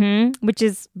 divorce. Which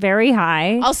is very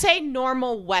high. I'll say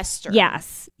normal Western.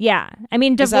 Yes. Yeah. I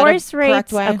mean, divorce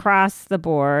rates across the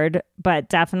board, but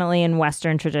definitely in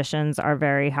Western traditions are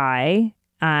very high.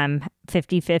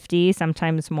 50-50,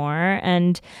 sometimes more.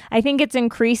 And I think it's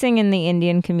increasing in the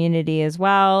Indian community as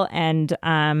well. And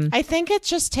I think it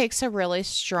just takes a really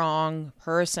strong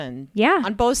person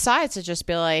on both sides to just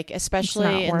be like,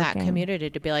 especially in that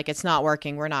community, to be like, it's not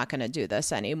working. We're not going to do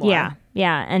this anymore. Yeah.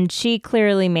 Yeah. And she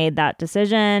clearly made that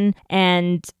decision.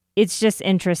 And it's just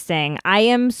interesting. I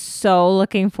am so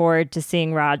looking forward to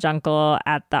seeing Raj Uncle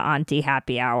at the Auntie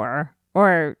Happy Hour,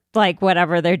 or like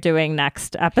whatever they're doing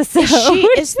next episode.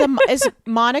 Is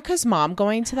Monica's mom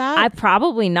going to that? I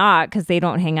probably not, because they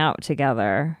don't hang out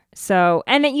together. So,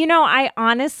 and you know, I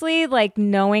honestly, like,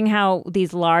 knowing how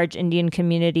these large Indian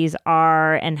communities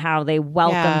are and how they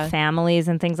welcome families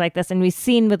and things like this. And we've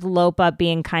seen with Lopa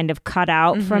being kind of cut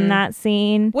out from that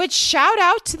scene. Which, shout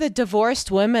out to the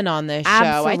divorced women on this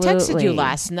show. I texted you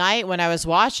last night when I was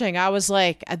watching. I was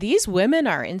like, these women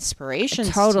are inspirations.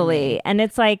 Totally. To me. And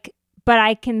it's like, But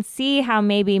I can see how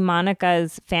maybe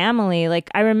Monica's family, like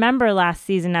I remember last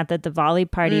season at the Diwali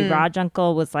party, Raj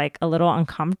uncle was like a little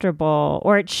uncomfortable,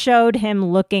 or it showed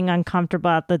him looking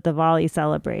uncomfortable at the Diwali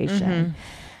celebration.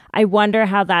 I wonder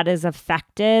how that has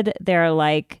affected their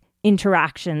like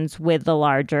interactions with the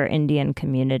larger Indian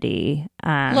community.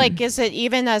 Like, is it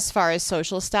even as far as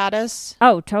social status?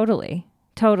 Oh, totally.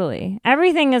 Totally.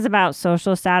 Everything is about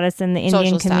social status in the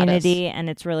Indian community, and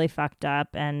it's really fucked up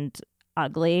and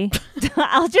ugly.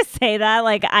 I'll just say that.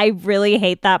 Like, I really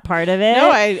hate that part of it.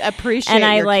 No, I appreciate and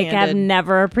I your like candid. have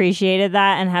never appreciated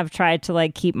that and have tried to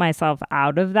like keep myself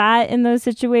out of that in those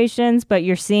situations. But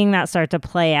you're seeing that start to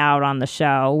play out on the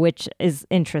show, which is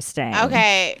interesting.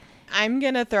 Okay, I'm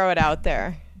gonna throw it out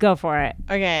there. Go for it.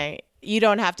 Okay, you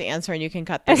don't have to answer, and you can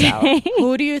cut this out.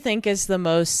 Who do you think is the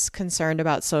most concerned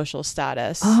about social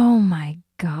status? Oh my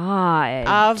God.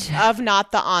 Of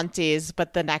not the aunties,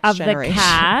 but the next Of generation. the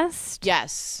cast?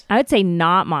 Yes. I would say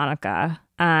not Monica.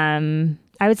 I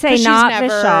would say 'Cause she's not never-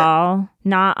 Vishal,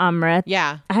 not Amrit.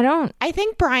 Yeah. I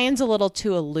think Brian's a little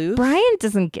too aloof. Brian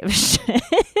doesn't give a shit.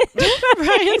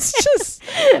 Brian's just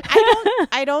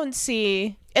I don't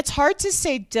see. It's hard to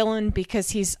say Dylan because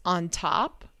he's on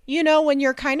top. You know, when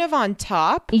you're kind of on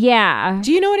top. Yeah.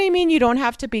 Do you know what I mean? You don't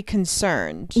have to be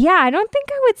concerned. Yeah, I don't think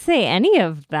I would say any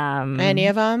of them. Any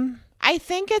of them? I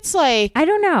think it's like I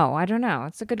don't know.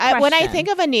 It's a good question. when I think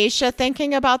of Anisha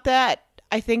thinking about that,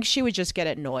 I think she would just get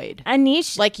annoyed.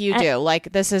 Anisha, like you do.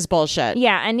 Like, this is bullshit.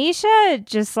 Yeah,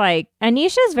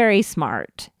 Anisha's very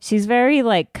smart. She's very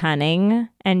like cunning,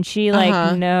 and she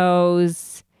like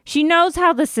knows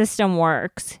how the system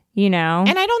works, you know?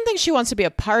 And I don't think she wants to be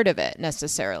a part of it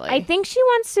necessarily. I think she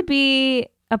wants to be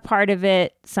a part of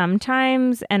it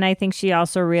sometimes, and I think she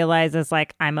also realizes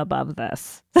like I'm above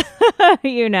this.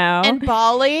 You know? And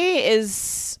Bali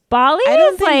is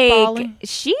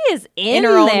she is in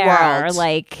her own there, world.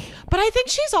 like. But I think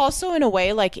she's also in a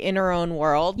way like in her own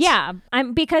world. Yeah,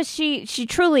 because she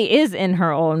truly is in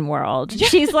her own world.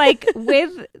 She's like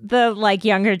with the like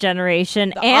younger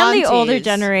generation and aunties. the older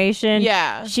generation.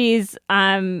 Yeah. She's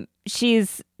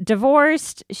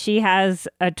divorced. She has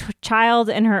a child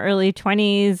in her early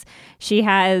 20s. She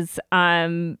has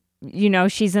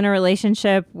she's in a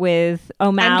relationship with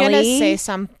O'Malley. I'm going to say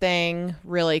something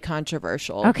really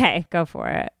controversial. Okay, go for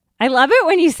it. I love it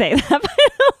when you say that, by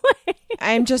the way.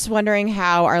 I'm just wondering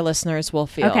how our listeners will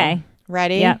feel. Okay.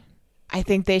 Ready? Yep. I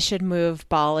think they should move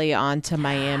Bali on to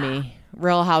Miami.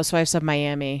 Real Housewives of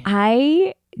Miami.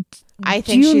 I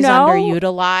think she's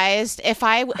underutilized.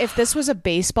 If this was a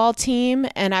baseball team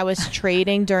and I was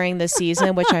trading during the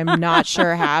season, which I'm not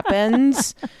sure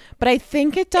happens, but I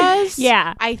think it does.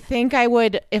 Yeah. I think I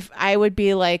would, if I would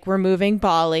be like removing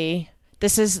Bali.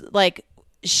 This is like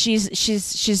she needs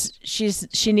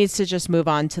to just move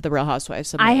on to the Real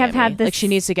Housewives of Miami. I have had this, like she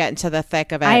needs to get into the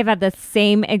thick of it. I have had the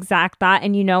same exact thought,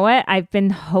 and you know what? I've been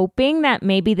hoping that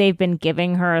maybe they've been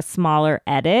giving her a smaller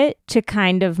edit to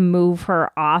kind of move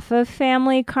her off of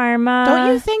Family Karma.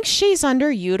 Don't you think she's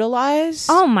underutilized?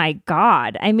 Oh my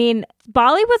God. I mean,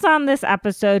 Bali was on this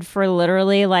episode for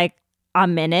literally like a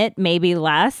minute, maybe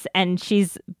less, and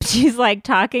she's like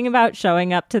talking about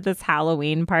showing up to this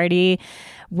Halloween party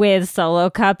with Solo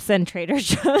cups and Trader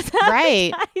Joe's.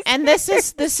 Right. And this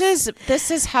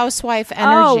is housewife energy.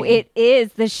 Oh, it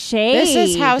is the shade. This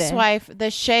is housewife,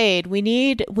 the shade. We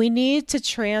need to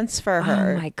transfer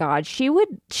her. Oh my God. She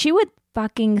would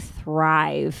fucking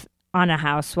thrive on a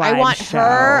housewife. I want show.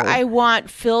 her. I want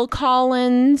Phil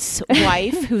Collins'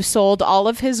 wife who sold all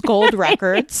of his gold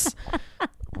records.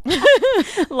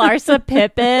 Larsa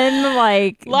Pippen,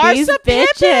 like Larsa these Pippen.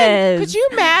 bitches. Could you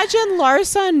imagine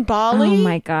Larsa and Bali? Oh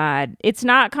my God. It's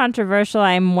not controversial.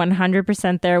 I'm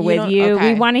 100% there with you.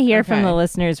 Okay. We want to hear from the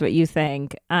listeners what you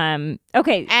think.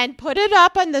 Okay. And put it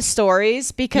up on the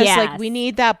stories because like we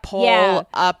need that poll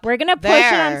up. We're going to push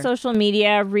it on social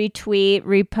media, retweet,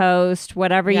 repost,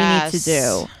 whatever you need to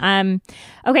do.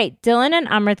 Okay. Dylan and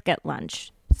Amrit get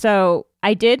lunch. So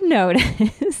I did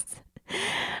notice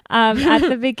at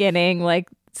the beginning, like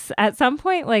at some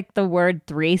point, like the word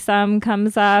threesome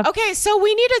comes up. Okay, so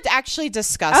we need to actually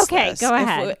discuss this. Go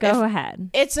ahead. Go ahead.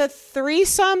 It's a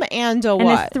threesome and a and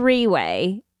what? a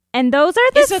three-way. And those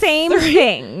are the same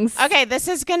things. Okay, this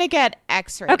is going to get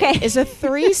X-rated. Okay. Is a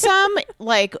threesome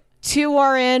like 2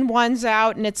 are in, 1's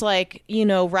out, and it's like,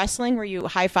 wrestling where you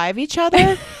high five each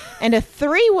other. And a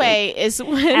 3-way is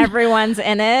when everyone's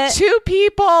in it. 2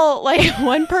 people, like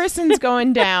one person's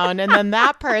going down, and then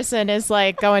that person is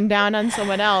like going down on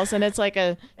someone else, and it's like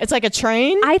a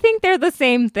train. I think they're the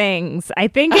same things. I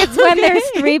think it's when there's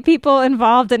 3 people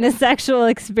involved in a sexual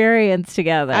experience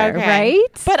together, right?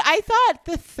 But I thought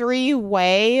the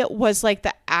 3-way was like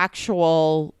the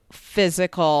actual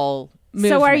physical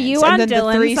movement. So are you on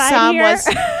Dylan's side here?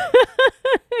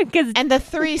 And the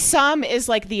threesome is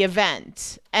like the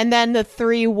event, and then the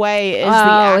 3-way is the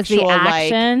actual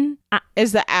action.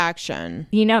 Is the action.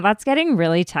 That's getting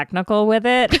really technical with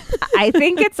it. I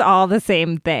think it's all the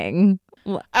same thing.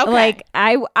 Okay. Like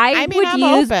I would I'm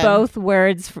use open. Both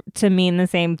words to mean the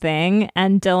same thing,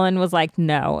 and Dylan was like,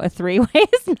 "No, a 3-way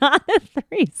is not a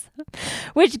threesome,"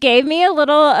 which gave me a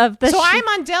little of the. So I'm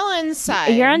on Dylan's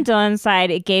side. You're on Dylan's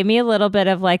side. It gave me a little bit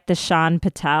of like the Sean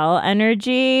Patel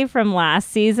energy from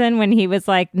last season when he was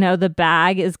like, "No, the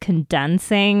bag is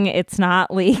condensing; it's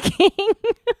not leaking."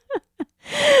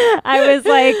 I was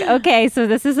like, okay, so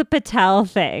this is a Patel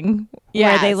thing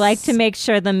where they like to make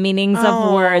sure the meanings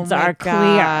of words are clear.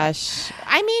 I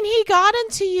mean, he got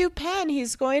into UPenn.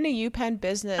 He's going to UPenn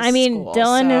business school,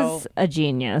 Dylan is a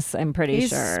genius, I'm pretty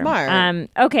sure. He's smart.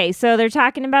 Okay, so they're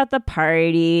talking about the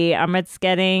party. Amit's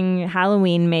getting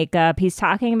Halloween makeup. He's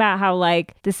talking about how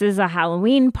like this is a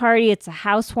Halloween party. It's a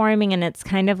housewarming, and it's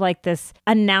kind of like this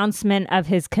announcement of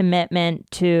his commitment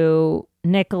to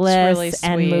Nicholas really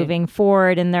and moving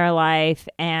forward in their life.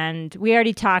 And we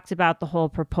already talked about the whole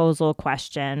proposal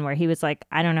question where he was like,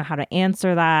 I don't know how to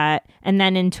answer that. And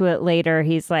then into it later,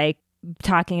 he's like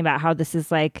talking about how this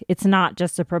is like, it's not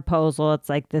just a proposal. It's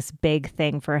like this big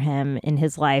thing for him in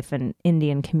his life and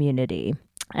Indian community.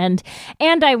 And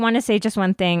I want to say just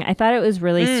one thing. I thought it was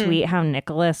really sweet how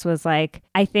Nicholas was like,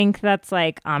 I think that's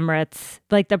like Amrit's,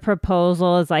 like the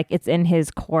proposal is like, it's in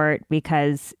his court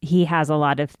because he has a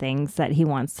lot of things that he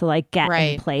wants to like get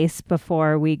in place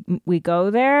before we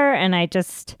go there. And I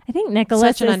think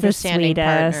Nicholas is the sweetest.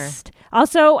 Partner.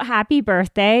 Also, happy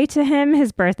birthday to him.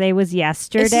 His birthday was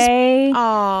yesterday,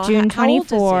 June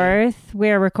 24th.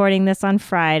 We're recording this on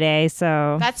Friday,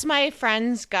 so... That's my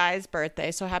friend's guy's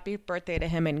birthday, so happy birthday to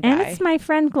him and Guy. And it's my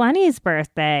friend Glennie's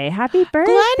birthday. Happy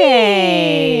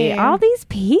birthday! Glennie! All these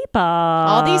people.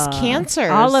 All these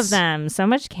cancers. All of them. So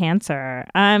much cancer.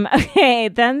 Okay,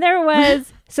 then there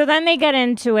was... So then they get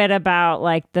into it about,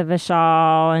 like, the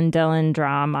Vishal and Dylan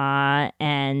drama,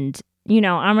 and,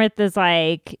 Amrit is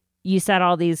like... You said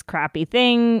all these crappy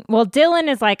things. Well, Dylan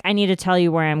is like, I need to tell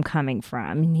you where I'm coming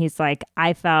from. And he's like,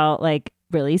 I felt like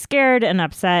really scared and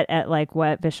upset at like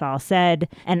what Vishal said.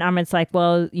 And Amrit's like,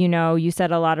 well, you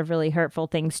said a lot of really hurtful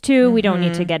things too. Mm-hmm. We don't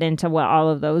need to get into what all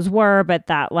of those were, but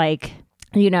that like,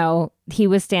 he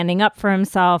was standing up for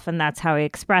himself and that's how he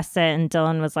expressed it. And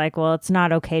Dylan was like, well, it's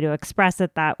not okay to express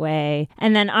it that way.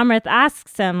 And then Amrit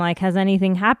asks him, like, has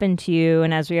anything happened to you?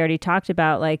 And as we already talked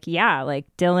about, like, yeah, like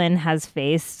Dylan has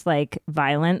faced like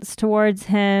violence towards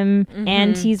him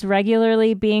and he's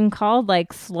regularly being called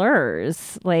like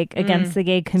slurs, like against the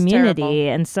gay community.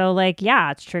 And so like,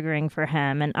 yeah, it's triggering for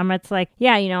him. And Amrit's like,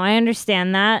 yeah, I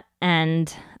understand that.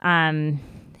 And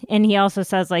he also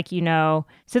says like,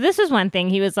 so this is one thing.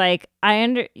 He was like,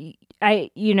 you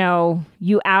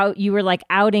were like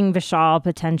outing Vishal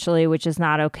potentially, which is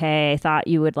not okay. I thought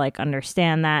you would like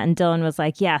understand that. And Dylan was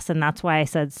like, yes. And that's why I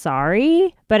said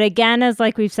sorry. But again, as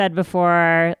like we've said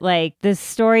before, like this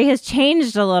story has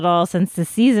changed a little since the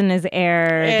season is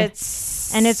aired.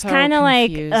 It's kind of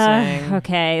like,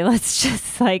 okay, let's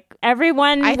just like,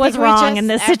 everyone was wrong in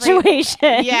this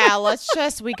situation. Yeah,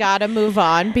 we got to move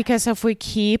on because if we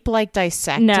keep like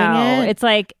dissecting it's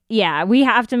like, yeah, we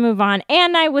have to move on.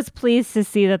 And I was pleased to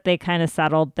see that they kind of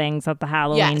settled things at the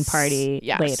Halloween party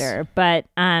later. But,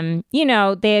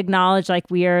 they acknowledge like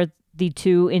we are the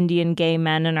 2 Indian gay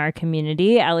men in our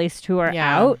community, at least who are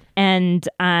out. And,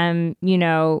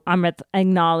 Amrit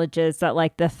acknowledges that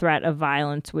like the threat of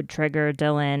violence would trigger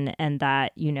Dylan and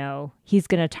that, he's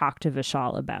going to talk to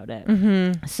Vishal about it.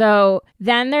 Mm-hmm. So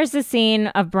then there's the scene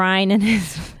of Brian and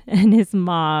his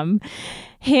mom.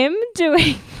 Him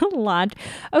doing the laundry.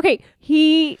 Okay,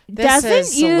 he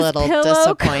doesn't use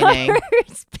pillow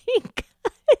covers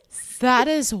because that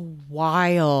is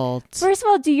wild. First of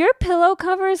all, do your pillow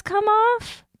covers come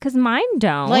off? Because mine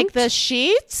don't. Like the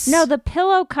sheets? No, the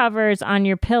pillow covers on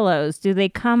your pillows. Do they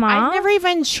come off? I've never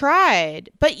even tried.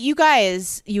 But you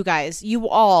guys, you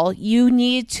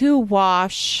need to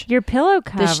wash your pillow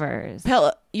covers.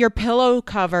 your pillow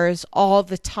covers all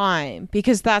the time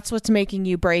because that's what's making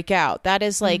you break out. That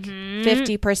is like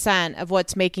 50% of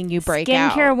what's making you break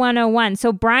out. Skincare 101.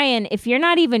 So Brian, if you're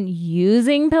not even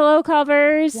using pillow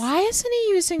covers, why isn't he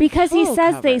using because he pillow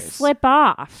says covers? they slip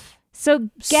off. So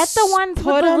get the ones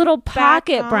Put with the 'em little back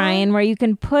pocket, on. Brian, where you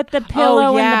can put the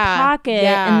pillow in the pocket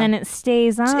and then it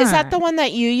stays on. Is that the one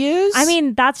that you use? I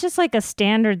mean, that's just like a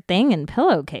standard thing in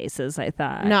pillowcases, I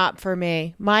thought. Not for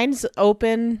me. Mine's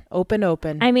open.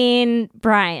 I mean,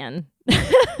 Brian.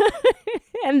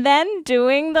 And then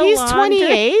doing the He's laundry.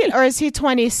 28 or is he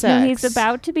 26? No, he's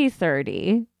about to be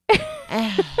 30.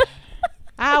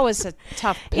 That was a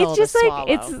tough pill It's just to like,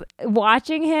 swallow. it's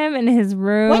watching him in his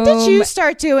room. When did you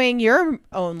start doing your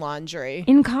own laundry?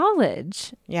 In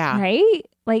college. Yeah. Right?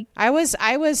 Like, I was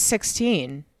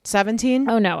 16, 17.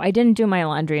 oh no, I didn't do my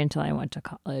laundry until I went to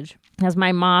college. Because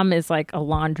my mom is like a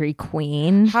laundry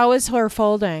queen. How is her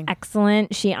folding?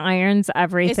 Excellent. She irons It's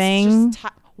everything. just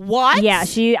what? Yeah,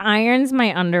 she irons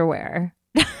my underwear.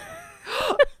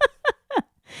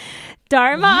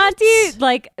 Dharma auntie,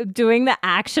 like doing the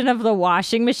action of the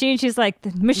washing machine. She's like,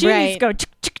 the machine needs to go chick,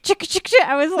 chick, chick, chick, chick.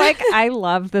 I was like, I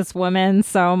love this woman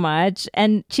so much.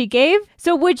 And she gave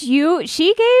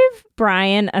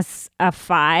Brian a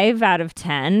 5 out of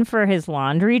 10 for his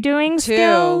laundry doing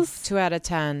skills. 2 out of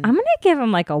 10. I'm going to give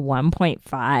him like a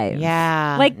 1.5.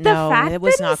 Yeah. Like the fact it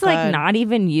was that not he's like good. not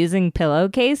even using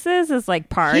pillowcases is like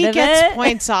part He of gets it.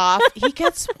 points off. He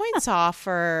gets points off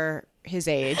for his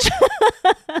age.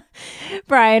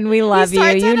 Brian, we love He you.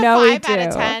 starts You at a know we 5 out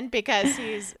of do. 10 because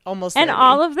he's almost And 30.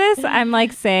 all of this, I'm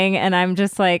like saying, and I'm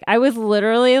just like, I was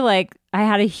literally like, I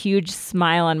had a huge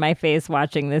smile on my face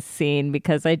watching this scene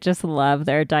because I just love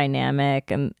their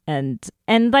dynamic and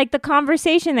like the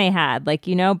conversation they had. Like,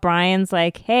 you know, Brian's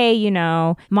like, hey, you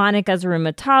know, Monica's a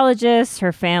rheumatologist.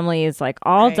 Her family is like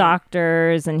all Right.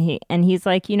 doctors. And he's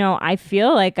like, you know, I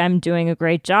feel like I'm doing a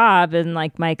great job in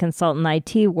like my consultant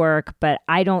IT work, but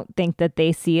I don't think that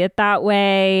they see it that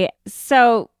way.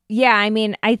 So, yeah, I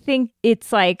mean, I think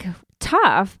it's like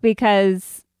tough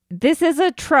because this is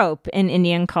a trope in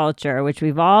Indian culture, which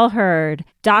we've all heard.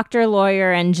 Doctor,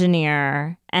 lawyer,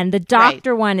 engineer. And the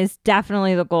doctor one is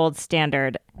definitely the gold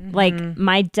standard. Like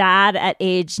my dad at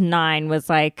age 9 was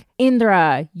like,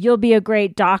 Indra, you'll be a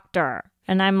great doctor.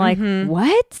 And I'm like,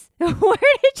 what? Where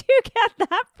did you get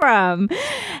that from?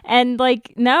 And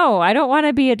like, no, I don't want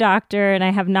to be a doctor. And I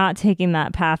have not taken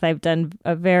that path. I've done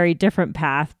a very different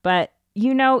path. But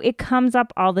you know, it comes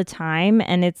up all the time.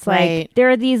 And it's Right. like, there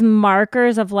are these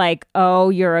markers of like, oh,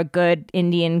 you're a good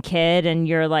Indian kid and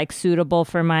you're like suitable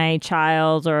for my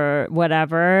child or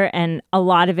whatever. And a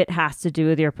lot of it has to do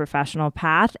with your professional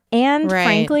path and Right.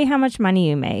 frankly, how much money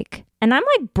you make. And I'm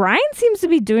like, Brian seems to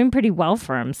be doing pretty well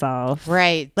for himself.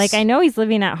 Right. Like, I know he's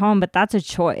living at home, but that's a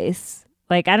choice.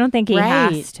 Like, I don't think he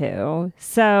Right. has to.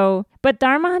 So, but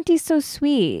Dharma Auntie's so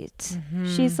sweet.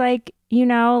 She's like, you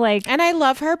know, like, And I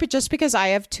love her, but just because I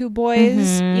have 2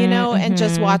 boys, you know, and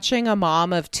just watching a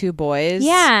mom of 2 boys.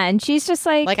 yeah. And she's just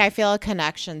like Like I feel a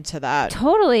connection to that.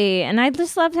 totally. And I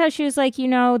just loved how she was like, you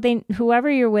know, whoever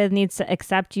you're with needs to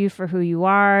accept you for who you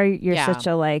are. You're Yeah. such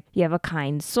a like, you have a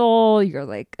kind soul. You're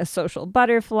like a social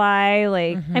butterfly.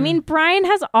 Like, I mean, Brian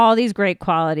has all these great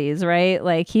qualities, right?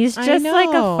 Like, he's I just like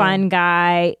a know. fun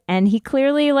guy. And he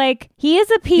clearly like, he is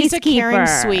a peacekeeper. He's a caring,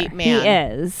 sweet man. He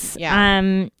is.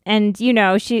 Yeah. And you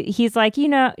know, he's like, you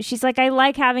know, she's like, I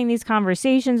like having these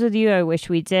conversations with you. I wish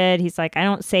we did. He's like, I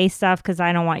don't say stuff because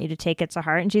I don't want you to take it to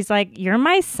heart. And she's like, you're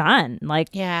my son. Like,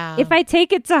 Yeah. if I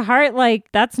take it to heart,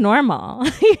 like, that's normal.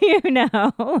 You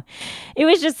know, it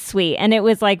was just sweet. And it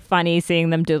was like funny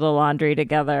seeing them do the laundry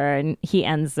together. And he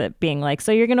ends it being like,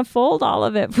 so you're going to fold all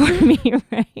of it for me,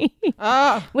 right?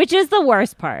 Oh. Which is the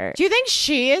worst part. Do you think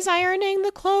she is ironing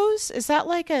the clothes? Is that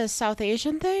like a South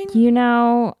Asian thing? You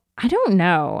know, I don't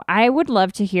know. I would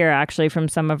love to hear actually from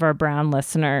some of our brown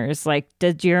listeners. Like,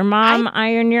 did your mom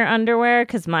iron your underwear?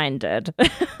 Because mine did.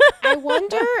 I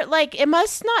wonder, like, it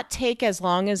must not take as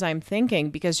long as I'm thinking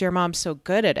because your mom's so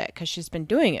good at it because she's been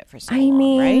doing it for so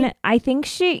long, right? I think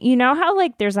you know how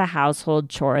like there's a household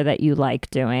chore that you like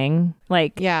doing?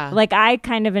 Like, Yeah. like I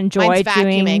kind of enjoy Mine's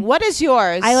vacuuming. doing. What is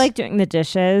yours? I like doing the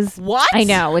dishes. What? I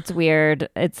know, it's weird.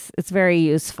 It's very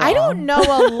useful. I don't know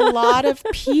a lot of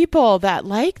people that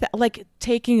like that, like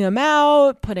taking them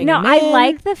out, putting No, them I in.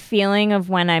 like the feeling of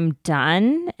when I'm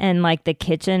done and like the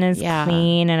kitchen is Yeah.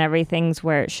 clean and everything's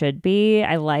where it should be.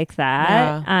 I like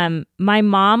that. My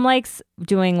mom likes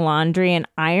doing laundry and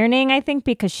ironing, I think,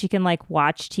 because she can like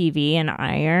watch TV and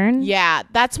iron. Yeah,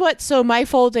 that's what. So my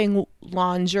folding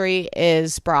laundry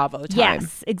is Bravo time.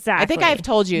 Yes, exactly. I think I've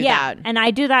told you that. And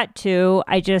I do that too.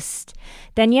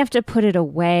 Then you have to put it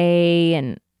away,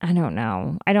 and I don't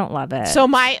know. I don't love it. So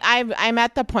I'm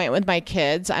at the point with my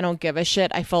kids. I don't give a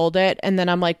shit. I fold it and then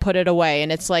I'm like, put it away,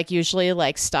 and it's like usually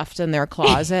like stuffed in their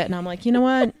closet, and I'm like, you know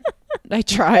what? I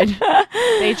tried.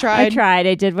 They tried. I tried.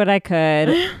 I did what I could.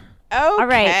 Okay. All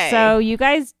right. So you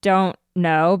guys don't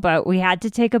know, but we had to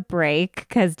take a break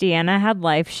because Deanna had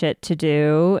life shit to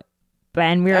do.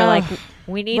 And we were like,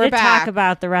 we need to talk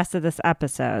about the rest of this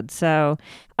episode. So,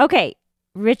 okay.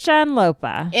 Richa and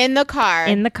Lopa. In the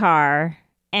car.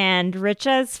 And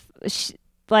Richa's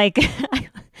like,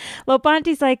 Lopa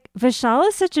Auntie's like, Vishal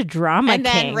is such a drama king. And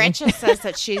then Richa says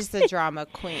that she's the drama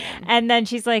queen. And then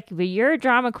she's like, but you're a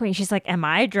drama queen. She's like, am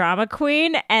I a drama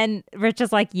queen? And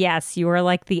Richa's like, yes, you are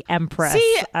like the empress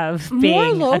of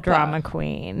being a drama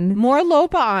queen. More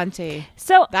Lopa Auntie.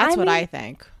 So that's what I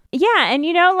think. Yeah. And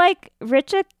you know, like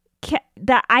Richa,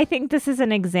 that I think this is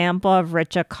an example of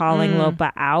Richa calling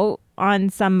Lopa out on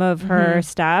some of her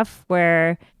stuff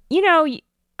where, you know,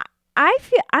 I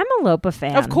feel I'm a Lopa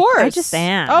fan. Of course. I just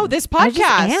am. Oh, this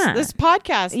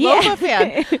podcast. Yeah. Lopa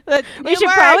fan. We should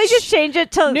probably just change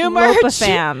it to new Lopa merch.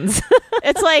 Fans.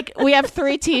 It's like we have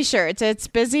 3 t-shirts. It's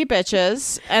Busy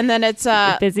Bitches, and then it's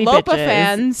Busy Lopa Bitches.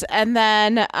 Fans, and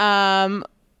then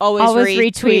always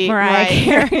retweet Mariah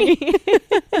Carey.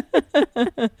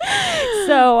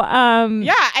 So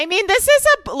yeah, I mean, this is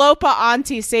a Lopa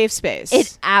Auntie safe space.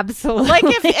 It absolutely like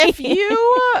if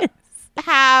you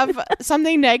have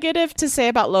something negative to say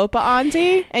about Lopa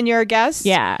Auntie and you're a guest,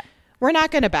 yeah, we're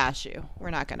not going to bash you.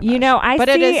 We're not going to. You know,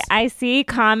 I see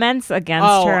comments against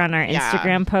her on our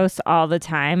Instagram posts all the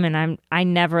time, and I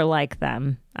never like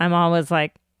them. I'm always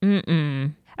like,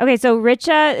 Okay, so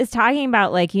Richa is talking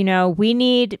about, like, you know,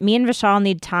 me and Vishal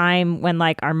need time when,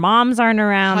 like, our moms aren't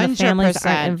around, 100%. The families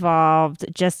aren't involved,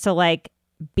 just to, like,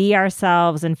 be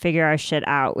ourselves and figure our shit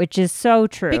out, which is so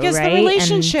true, because right? the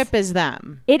relationship is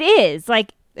them. It is.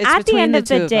 Like, it's at the end of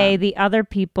the day, them. the other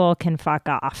people can fuck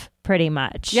off, pretty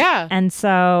much. Yeah. And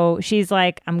so she's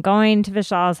like, I'm going to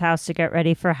Vishal's house to get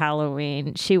ready for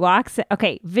Halloween. She walks in.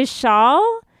 Okay, Vishal,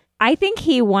 I think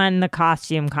he won the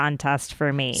costume contest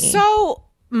for me. So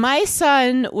my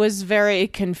son was very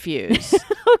confused.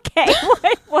 Okay,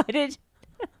 what did...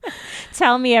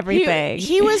 Tell me everything.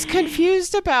 He was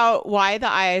confused about why the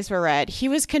eyes were red. He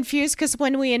was confused because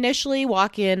when we initially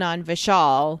walk in on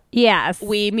Vishal, yes,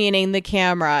 we meaning the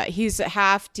camera, he's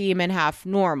half demon, half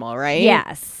normal, right?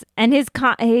 Yes, and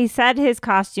he said his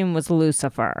costume was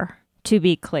Lucifer. To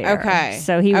be clear, okay.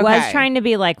 So he was trying to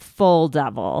be like full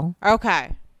devil.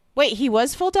 Okay, wait, he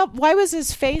was full devil. Why was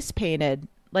his face painted?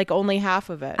 Like only half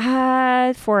of it.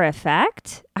 For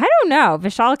effect? I don't know.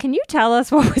 Vishal, can you tell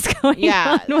us what was going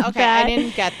on with that? I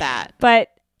didn't get that. But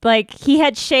like he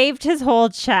had shaved his whole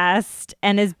chest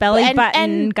and his belly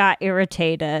button got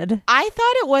irritated. I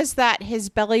thought it was that his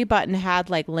belly button had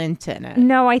like lint in it.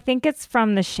 No, I think it's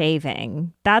from the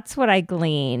shaving. That's what I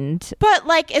gleaned. But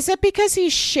like, is it because he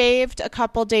shaved a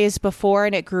couple days before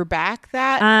and it grew back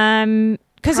that?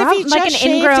 Because if he just like an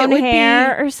shaved, ingrown it would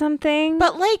hair or something.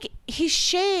 But like he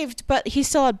shaved, but he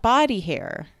still had body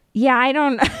hair. Yeah, I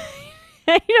don't.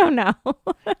 I don't know.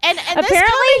 And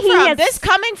apparently this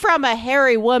coming from a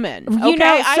hairy woman. Okay? You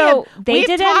know, so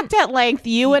we've talked at length.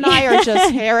 You and I are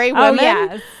just hairy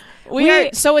women. Oh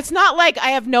yes. So it's not like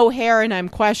I have no hair and I'm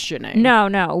questioning. No.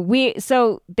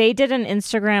 So they did an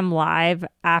Instagram live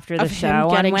after the show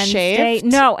on Wednesday. Shaved?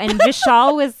 No, and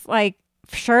Vishal was like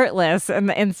shirtless in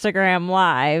the Instagram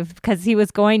live because he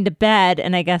was going to bed,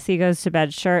 and I guess he goes to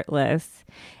bed shirtless,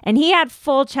 and he had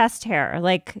full chest hair,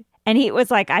 like, and he was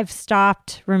like, I've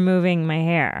stopped removing my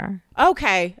hair.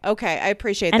 Okay, I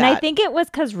appreciate and that. I think it was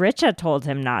because Richa told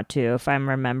him not to, if I'm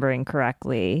remembering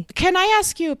correctly. Can I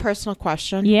ask you a personal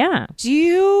question? Yeah. Do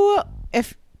you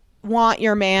want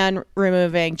your man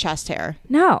removing chest hair?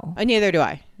 No. Neither do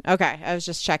I. Okay, I was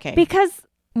just checking. Because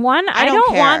one, I don't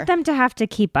care. want them to have to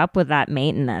keep up with that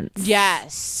maintenance.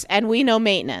 Yes, and we know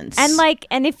maintenance.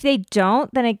 And if they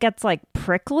don't, then it gets like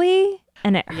prickly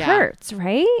and it hurts,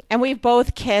 right? And we've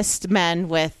both kissed men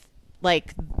with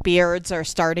like beards or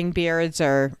starting beards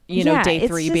or, day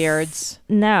 3 beards.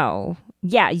 No.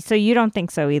 Yeah, so you don't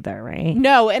think so either, right?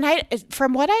 No, and I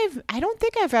don't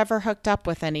think I've ever hooked up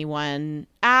with anyone.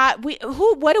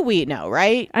 What do we know,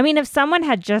 right? I mean, if someone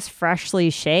had just freshly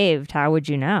shaved, how would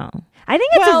you know? I think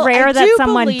it's rare that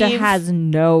someone has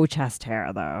no chest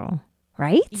hair, though,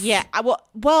 right? Yeah.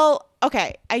 Well,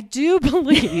 okay. I do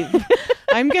believe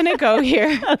I'm going to go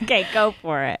here. Okay, go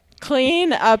for it.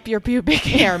 Clean up your pubic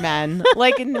hair, men.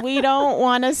 Like, we don't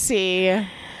want to see.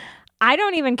 I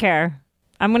don't even care.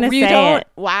 I'm going to You say don't. it.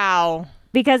 Wow.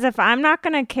 Because if I'm not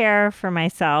going to care for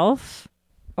myself,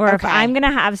 or if Okay. I'm going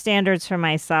to have standards for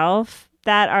myself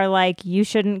that are like, you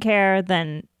shouldn't care,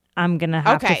 then I'm going to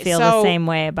have to feel the same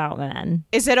way about men.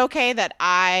 Is it okay that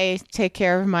I take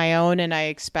care of my own and I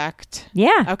expect?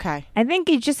 Yeah. Okay. I think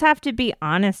you just have to be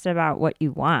honest about what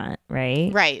you want,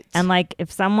 right? Right. And like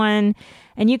if someone,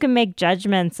 and you can make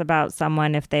judgments about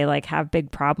someone if they like have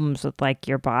big problems with like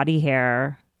your body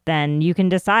hair, then you can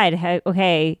decide, hey,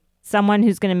 okay, someone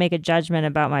who's going to make a judgment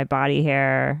about my body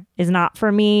hair is not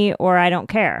for me, or I don't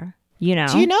care. You know?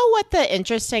 Do you know what the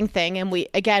interesting thing? And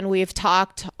we've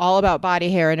talked all about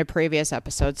body hair in a previous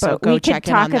episode, so But go we check could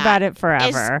in on talk that. about it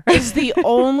forever. Is the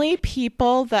only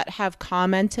people that have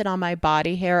commented on my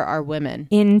body hair are women.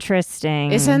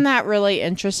 Interesting. Isn't that really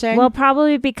interesting? Well,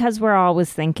 probably because we're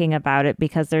always thinking about it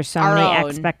because there's so Our many own.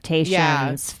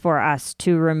 expectations for us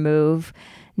to remove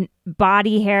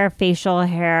body hair, facial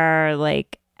hair,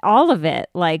 like all of it,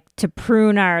 like to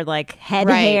prune our like head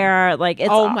Right. hair, like it's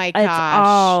Oh my it's gosh.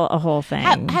 all a whole thing.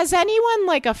 Has anyone,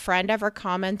 like a friend, ever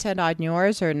commented on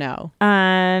yours or no?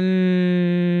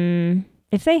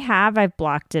 If they have, I've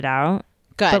blocked it out.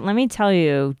 Good. But let me tell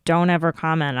you, don't ever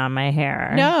comment on my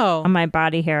hair. No. On my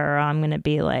body hair, or I'm going to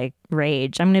be like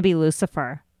rage. I'm going to be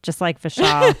Lucifer, just like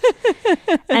Vishal.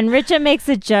 And Richa makes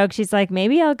a joke. She's like,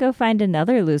 maybe I'll go find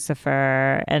another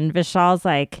Lucifer. And Vishal's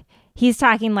like, he's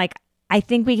talking like, I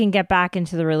think we can get back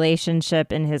into the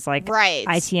relationship in his like Right.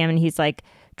 ITM. And he's like,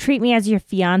 treat me as your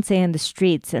fiance in the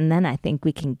streets. And then I think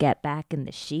we can get back in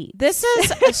the sheets. This is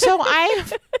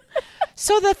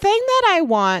so the thing that I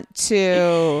want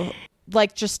to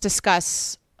like just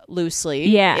discuss loosely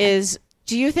Yeah. is,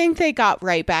 do you think they got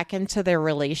right back into their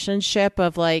relationship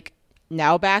of like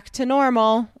now back to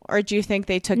normal, or do you think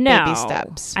they took baby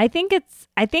steps? I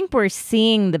think we're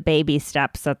seeing the baby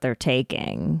steps that they're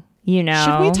taking. You know,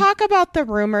 Should we talk about the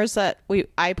rumors that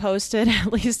I posted,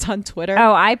 at least on Twitter?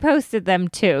 Oh, I posted them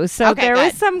too. So Okay, there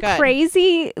was good, some good.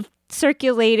 crazy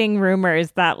circulating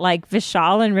rumors that like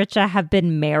Vishal and Richa have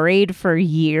been married for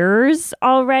years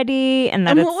already, and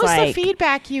that And it's what was like, the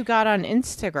feedback you got on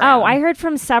Instagram? oh, I heard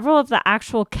from several of the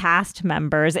actual cast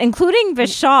members, including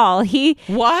Vishal. He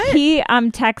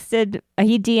texted,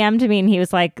 he DM'd me, and he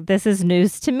was like, "This is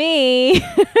news to me,"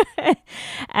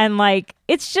 and like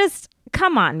it's just.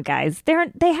 Come on, guys.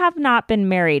 They have not been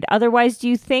married. Otherwise, do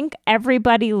you think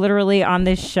everybody literally on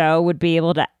this show would be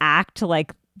able to act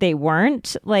like they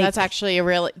weren't? Like That's actually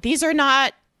these are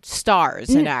not stars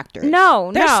and actors. No,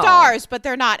 they're no. stars, but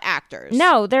they're not actors.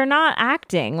 No, they're not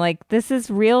acting. Like this is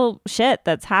real shit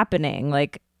that's happening.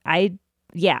 Like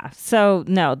so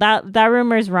no, that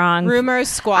rumor's wrong. Rumors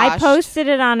squashed. I posted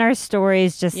it on our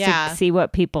stories just Yeah. to see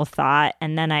what people thought,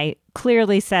 and then I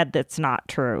clearly said that's not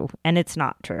true, and it's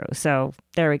not true. So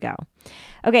there we go.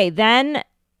 Okay, then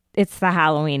it's the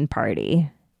Halloween party,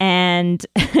 and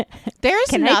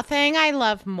There's nothing I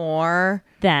love more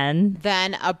then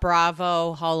than a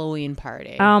Bravo Halloween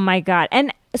party. oh my god,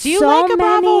 and Do you so like a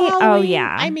Bravo many. Halloween? Oh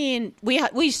yeah, I mean,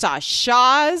 we saw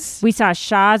Shaw's. we saw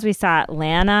Shaw's, we saw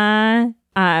Atlanta.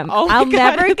 Oh my I'll God,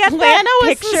 never get Atlanta that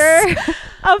was picture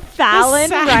of Fallon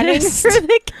the running saddest. through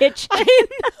the kitchen. I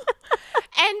know.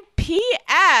 And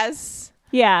P.S.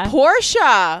 Yeah.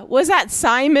 Portia was at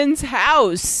Simon's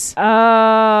house. Oh,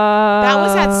 That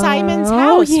was at Simon's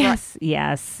house, Yes,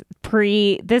 yes.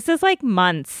 This is like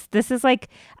months. This is like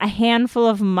a handful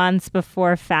of months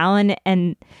before Fallon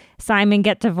and Simon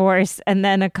get divorced, and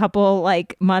then a couple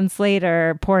like months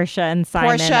later, Portia and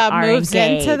Simon are moves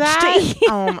engaged. into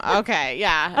that. Okay,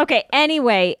 yeah. Okay.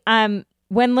 Anyway,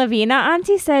 when Lavina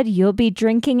Auntie said you'll be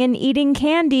drinking and eating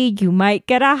candy, you might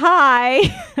get a high.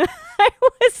 I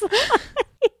was like,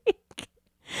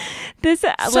 this So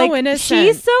like innocent.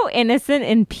 she's so innocent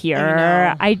and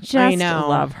pure. I just know.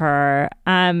 love her.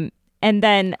 And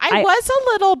then I was a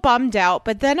little bummed out,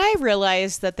 but then I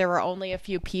realized that there were only a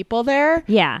few people there.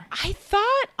 yeah. I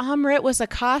thought Amrit was a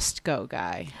Costco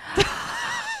guy.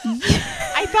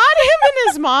 I thought him and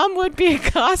his mom would be a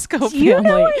Costco family. You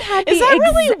know, I had Is the that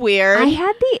really weird? I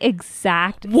had the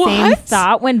exact same What?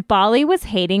 thought when Bali was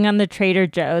hating on the Trader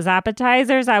Joe's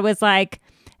appetizers. I was like,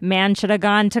 man should have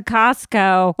gone to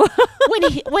Costco.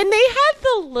 when they had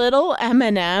the little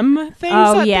M&M things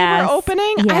that they were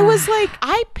opening, I was like,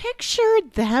 I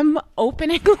pictured them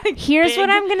opening like here's what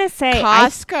I'm gonna say.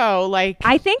 Costco.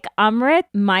 I think Amrit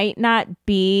might not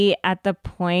be at the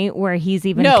point where he's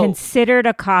even considered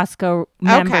a Costco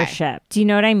membership. Do you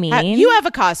know what I mean? You have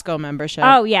a Costco membership.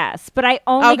 Oh, yes. But I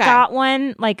only got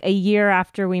one like a year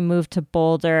after we moved to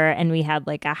Boulder and we had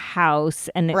like a house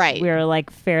and we were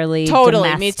like fairly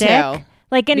domestic. Me too.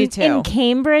 Like in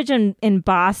Cambridge and in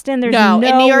Boston, there's no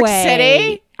in New York way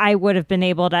City, I would have been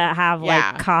able to have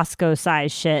like Costco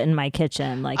size shit in my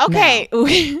kitchen. Like, okay, no.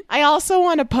 I also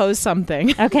want to pose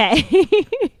something. Okay.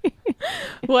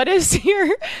 What is your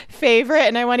favorite?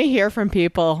 And I want to hear from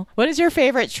people. What is your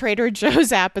favorite Trader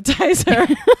Joe's appetizer?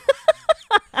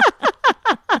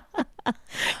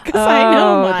 Because I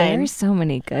know mine. There's so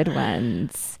many good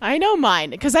ones. I know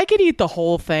mine because I could eat the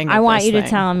whole thing. I want you to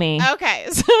tell me. Okay,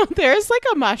 so there's like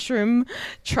a mushroom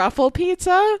truffle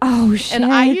pizza. Oh shit! And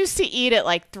I used to eat it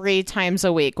like 3 times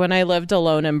a week when I lived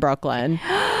alone in Brooklyn.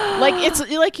 Like it's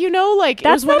like like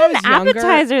that's it was not an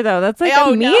appetizer though. That's like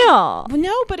a meal.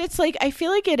 No, but it's like I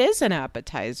feel like it is an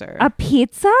appetizer. A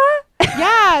pizza?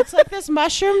 Yeah, it's like this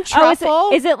mushroom truffle.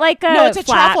 Oh, is it like a no? It's a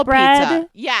truffle bread? pizza.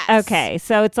 Yes. Okay,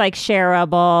 so it's like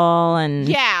shareable and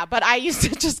but I used to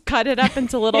just cut it up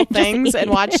into little things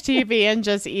and watch TV and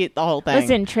just eat the whole thing.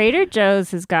 Listen, Trader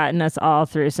Joe's has gotten us all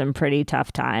through some pretty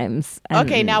tough times.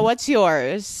 Okay, now what's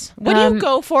yours? What do you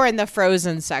go for in the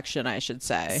frozen section? I should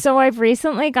say. So I've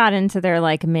recently got into their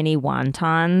like mini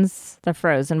wontons, the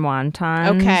frozen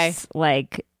wontons. Okay,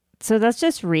 like. So that's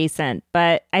just recent,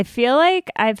 but I feel like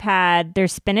I've had their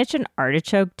spinach and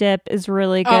artichoke dip is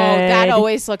really good. Oh, that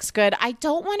always looks good. I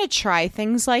don't want to try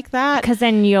things like that. Because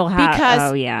then you'll have,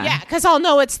 because I'll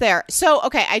know it's there. So,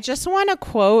 okay, I just want to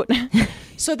quote.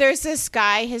 So there's this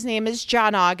guy, his name is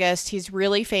John August. He's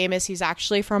really famous. He's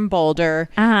actually from Boulder.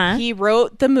 He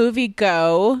wrote the movie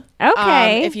Go.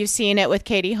 Okay. If you've seen it with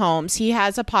Katie Holmes. He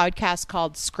has a podcast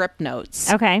called Script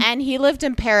Notes. Okay. And he lived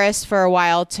in Paris for a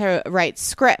while to write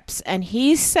scripts. And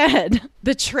he said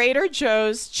the Trader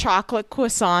Joe's chocolate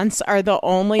croissants are the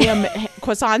only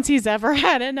croissants he's ever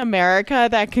had in America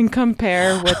that can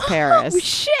compare with Paris. Oh,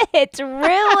 shit.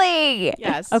 Really?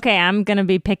 Yes. Okay, I'm going to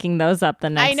be picking those up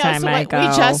the next time I go. We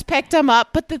just picked them up.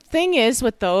 But the thing is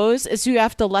with those is you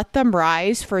have to let them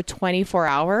rise for 24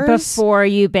 hours. Before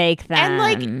you bake them. And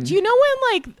like, do you know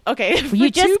when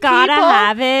you just gotta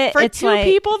have it. For two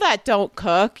people that don't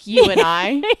cook, you and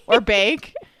I, or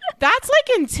bake. That's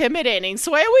like intimidating.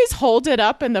 So I always hold it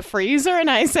up in the freezer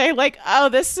and I say like, oh,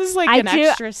 this is like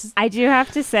extra. I do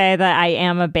have to say that I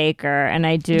am a baker and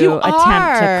I do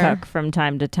attempt to cook from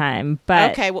time to time.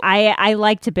 But I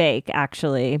like to bake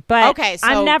actually. But so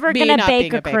I'm never going to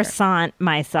bake a croissant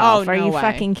myself. Are you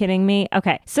fucking kidding me?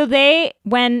 Okay. So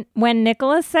when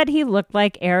Nicholas said he looked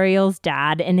like Ariel's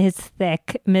dad in his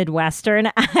thick Midwestern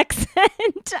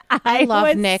accent, I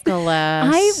love Nicholas.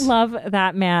 I love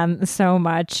that man so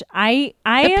much. The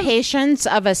patience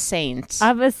of a saint.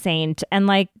 And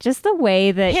like just the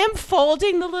way that him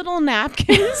folding the little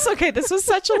napkins. Okay, this was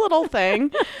such a little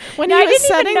thing when he was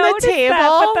setting the table.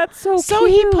 But that's so cute.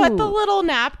 He put the little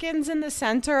napkins in the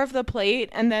center of the plate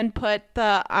and then put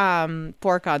the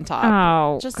fork on top.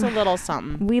 Oh, just a little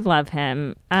something. We love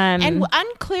him. And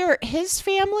unclear, his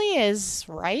family is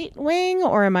right wing,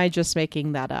 or am I just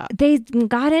making that up? They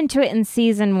got into it in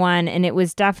season 1, and it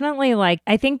was definitely like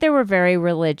I think they were very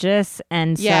religious,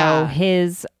 and so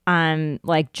his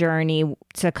like journey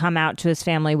to come out to his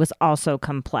family was also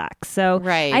complex. So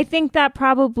I think that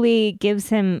probably gives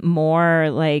him more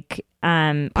like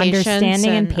understanding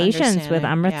and patience with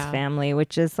Amrit's family,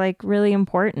 which is like really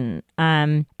important.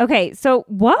 Okay, so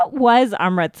what was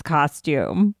Amrit's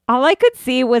costume? All I could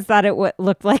see was that it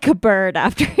looked like a bird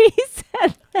after he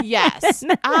said that. Yes.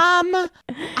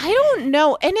 I don't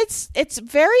know. And it's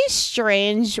very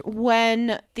strange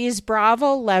when these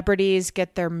Bravo celebrities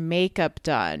get their makeup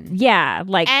done. Yeah,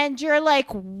 like, and you're like,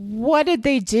 what did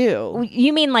they do?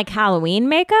 You mean like Halloween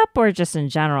makeup or just in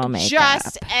general makeup?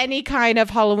 Just any kind of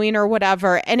Halloween or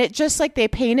whatever. And it just like they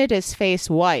painted his face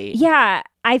white. Yeah.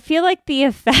 I feel like the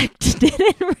effect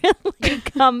didn't really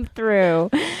come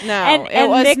through. No, it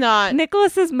was not.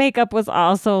 Nicholas's makeup was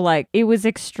also like, it was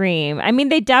extreme. I mean,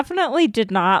 they definitely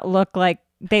did not look like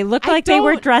They looked like they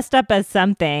were dressed up as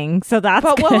something. So that's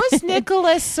But good. what was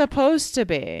Nicholas supposed to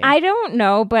be? I don't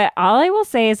know, but all I will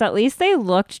say is at least they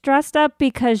looked dressed up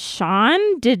because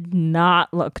Sean did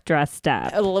not look dressed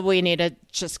up. We need to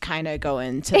just kind of go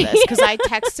into this because I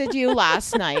texted you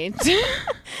last night.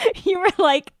 You were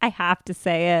like, I have to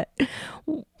say it.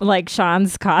 Like,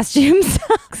 Sean's costume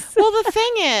sucks. Well, the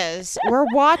thing is, we're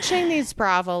watching these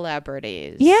Bravo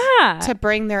celebrities. Yeah. To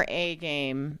bring their A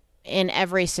game in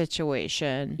every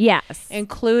situation. Yes.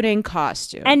 Including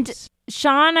costumes. And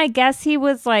Sean, I guess he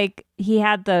was like, he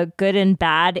had the good and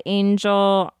bad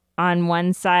angel on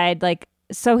one side. Like,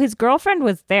 so his girlfriend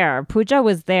was there. Pooja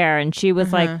was there, and she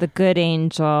was like the good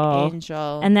angel.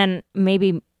 And then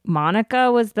maybe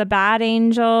Monica was the bad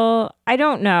angel. I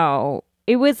don't know.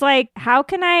 It was like, how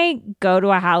can I go to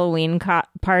a Halloween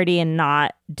party and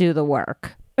not do the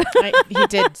work? He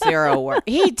did zero work.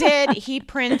 He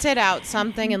printed out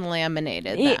something and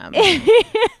laminated them.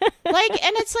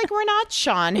 And it's like, we're not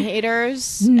Sean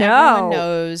haters. No. Everyone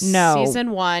knows. No.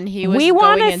 Season 1, he was We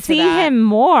want to see him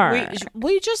more.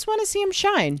 We just want to see him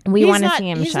shine. We want to see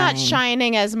him shine. He's not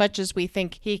shining as much as we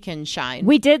think he can shine.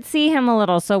 We did see him a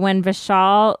little. So when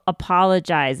Vishal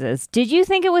apologizes, did you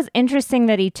think it was interesting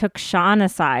that he took Sean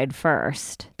aside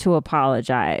first to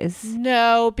apologize?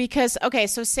 No, because, okay,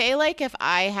 so say like if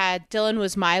Dylan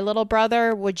was my little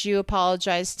brother, would you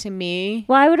apologize to me?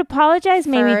 Well, I would apologize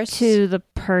maybe first? to the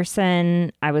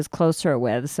person I was closer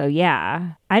with. So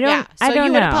yeah. I don't know.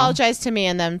 You would apologize to me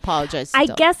and then apologize to I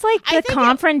Dylan. guess like the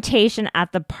confrontation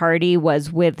at the party was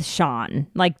with Sean.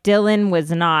 Like Dylan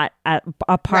was not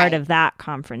a part of that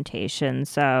confrontation.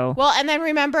 So well, and then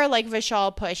remember like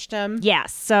Vishal pushed him.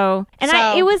 Yes. So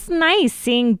it was nice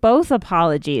seeing both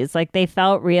apologies. Like they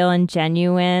felt real and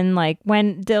genuine. Like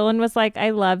when Dylan was like, I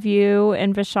love you,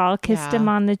 and Vishal kissed him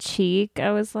on the cheek,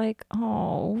 I was like,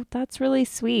 oh, that's really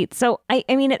sweet. So I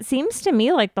mean, it seems to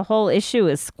me like the whole issue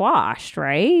is squashed,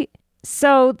 right?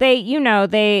 So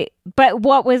but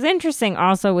what was interesting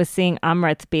also was seeing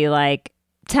Amrit be like,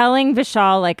 telling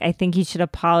Vishal, like, I think he should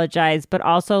apologize, but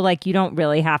also, like, you don't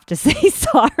really have to say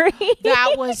sorry.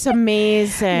 That was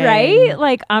amazing. Right?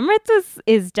 Like, Amrit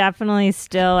is definitely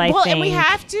still, I think. Well, and we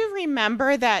have to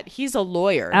remember that he's a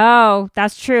lawyer. Oh,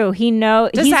 that's true. He's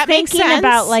that make thinking sense?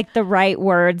 about, like, the right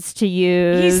words to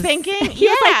use. He's thinking, he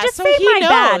was like, just say my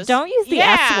bad. Don't use the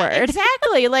S word.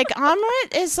 Exactly. Like,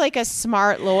 Amrit is, like, a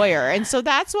smart lawyer. And so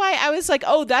that's why I was like,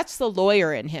 oh, that's the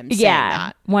lawyer in him saying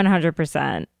that.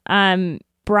 100%.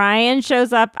 Brian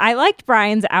shows up. I liked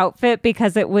Brian's outfit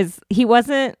because he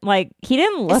wasn't like, he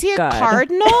didn't look good. Is he a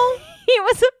cardinal? He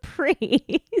was a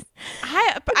priest.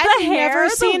 I've never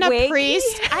seen a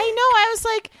priest. I know. I was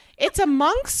like, it's a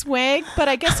monk's wig, but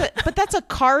I guess, but that's a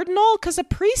cardinal because a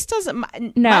priest doesn't.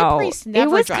 My priest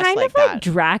never dressed like that. It was kind of like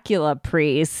Dracula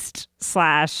priest /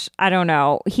 I don't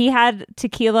know. He had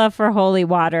tequila for holy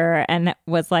water and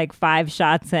was like 5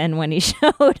 shots in when he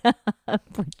showed up.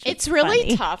 It's really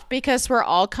funny. Tough because we're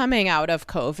all coming out of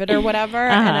COVID or whatever.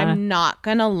 And I'm not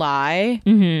going to lie.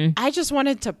 Mm-hmm. I just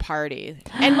wanted to party.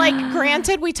 And like,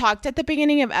 granted, we talked at the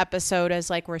beginning of episode as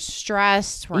like, we're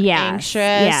stressed, we're anxious.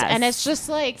 Yes. And it's just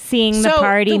like. Seeing the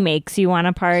party makes you want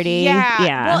to party.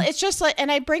 Yeah. Well, it's just like,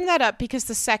 and I bring that up because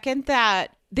the second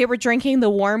that they were drinking the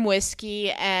warm whiskey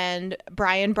and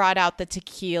Brian brought out the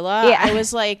tequila, I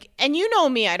was like, and you know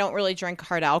me, I don't really drink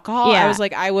hard alcohol. I was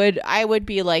like, I would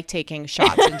be like taking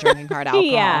shots and drinking hard alcohol.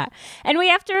 Yeah. And we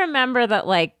have to remember that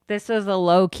like this was a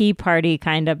low key party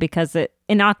kind of because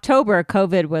in October,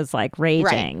 COVID was like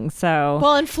raging. Right. So,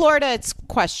 well, in Florida, it's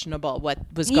questionable what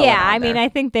was going on. Yeah, I mean, I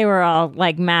think they were all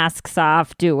like masks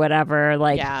off, do whatever,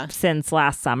 like since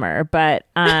last summer. But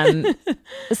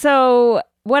so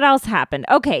what else happened?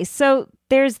 Okay, so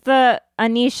there's the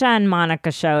Anisha and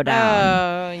Monica showdown.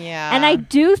 Oh, yeah. And I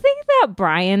do think that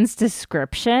Brian's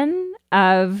description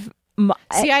of...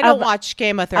 See, I don't watch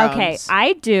Game of Thrones. Okay,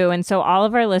 I do. And so all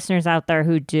of our listeners out there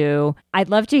who do, I'd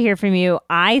love to hear from you.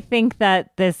 I think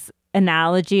that this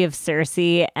analogy of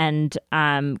Cersei and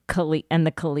the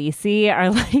Khaleesi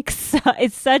are like,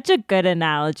 it's such a good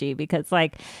analogy because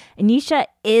like Anisha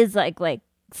is like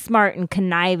smart and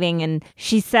conniving and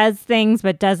she says things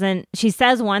but she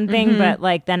says one thing but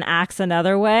like then acts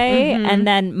another way. And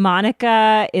then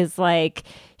Monica is like,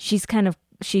 she's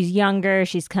younger,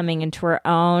 she's coming into her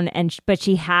own, but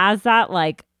she has that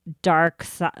like dark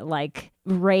like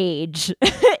rage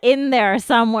in there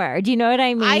somewhere. Do you know what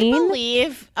I mean? I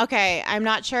believe, okay, I'm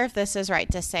not sure if this is right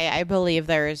to say, I believe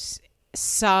there's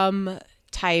some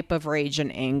type of rage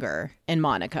and anger in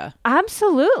Monica.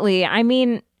 Absolutely. I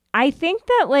mean, I think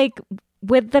that like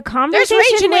with the conversation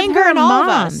rage and with anger her in all of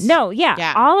mom. us. No,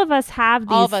 Yeah. all of us have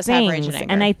these All of us have things. rage and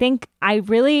anger. And I think I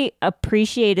really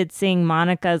appreciated seeing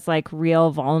Monica's like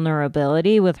real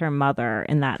vulnerability with her mother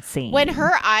in that scene. When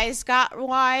her eyes got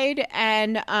wide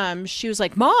and she was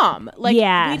like, Mom, like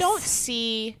Yes. we don't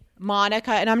see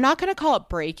Monica, and I'm not going to call it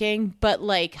breaking, but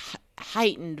like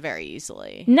heightened very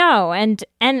easily. No, and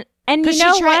you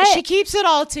know what? She keeps it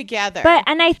all together. But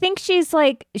and I think she's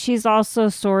also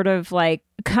sort of like,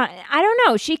 I don't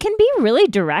know, she can be really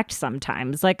direct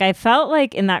sometimes. Like I felt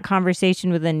like in that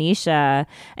conversation with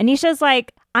Anisha's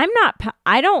like,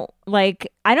 I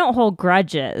don't hold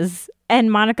grudges.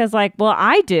 And Monica's like, well,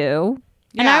 I do.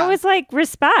 And Yeah. I was like,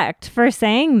 respect for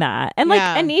saying that. And like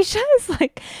Yeah. Anisha is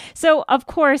like, so of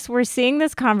course we're seeing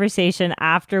this conversation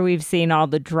after we've seen all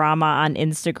the drama on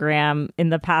Instagram in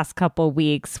the past couple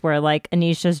weeks where like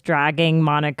Anisha's dragging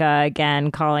Monica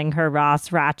again, calling her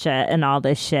Ross Ratchet and all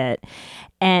this shit.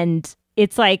 And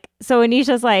it's like, so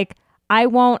Anisha's like, I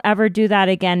won't ever do that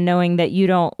again, knowing that you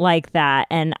don't like that.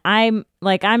 And I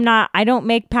don't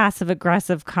make passive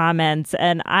aggressive comments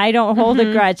and I don't hold a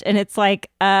grudge. And it's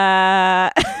like, I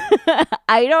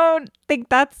don't think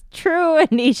that's true,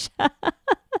 Anisha.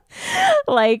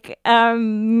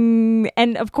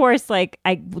 And of course, like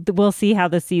we'll see how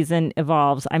the season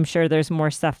evolves. I'm sure there's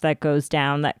more stuff that goes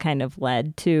down that kind of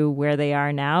led to where they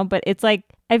are now. But it's like,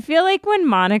 I feel like when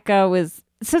Monica was,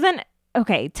 so then,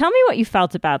 okay, tell me what you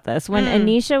felt about this. When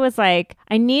Anisha was like,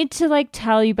 I need to like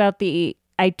tell you about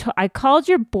I called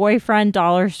your boyfriend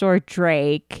Dollar Store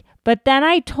Drake, but then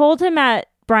I told him at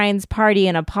Brian's party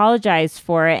and apologized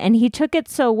for it, and he took it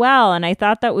so well, and I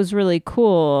thought that was really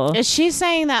cool. Is she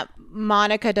saying that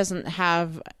Monica doesn't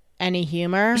have any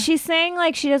humor? She's saying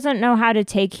like she doesn't know how to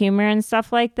take humor and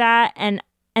stuff like that, and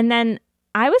then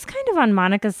I was kind of on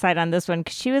Monica's side on this one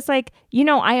because she was like, you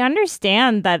know, I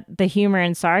understand that the humor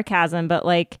and sarcasm, but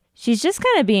like she's just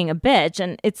kind of being a bitch,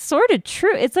 and it's sort of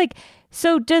true. It's like,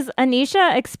 so does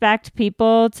Anisha expect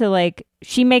people to like,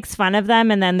 she makes fun of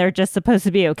them and then they're just supposed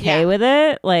to be okay with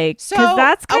it? Like, because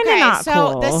that's kind of not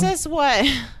cool. This is what...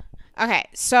 Okay,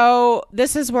 so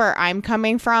this is where I'm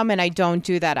coming from, and I don't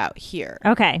do that out here.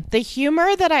 Okay. The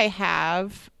humor that I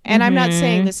have, and I'm not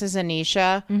saying this is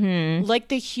Anisha, like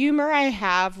the humor I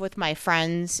have with my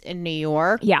friends in New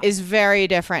York is very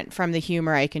different from the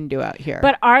humor I can do out here.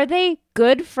 But are they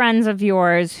good friends of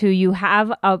yours who you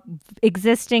have a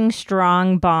existing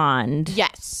strong bond?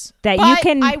 Yes. That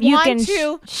but you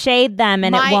can shade them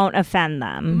and it won't offend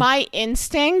them. My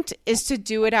instinct is to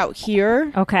do it out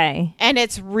here. Okay. And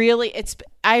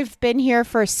I've been here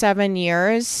for 7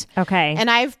 years. Okay.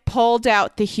 And I've pulled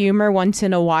out the humor once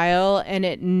in a while and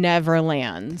it never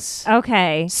lands.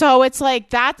 Okay. So it's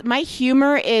like that. My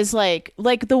humor is like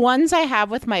the ones I have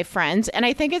with my friends. And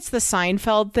I think it's the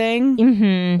Seinfeld thing.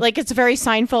 Mm-hmm. Like it's very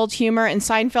Seinfeld humor, and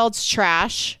Seinfeld's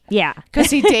trash. Yeah. Because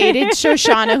he dated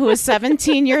Shoshana, who was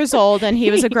 17 years old, and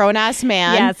he was a grown-ass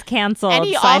man. Yes, canceled. And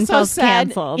he Seinfeld's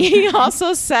canceled. He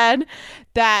also said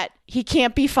that he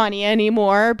can't be funny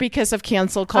anymore because of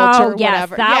cancel culture or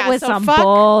whatever. That was some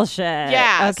bullshit.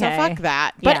 Yeah, okay. so fuck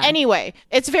that. But anyway,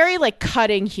 it's very like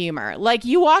cutting humor. Like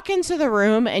you walk into the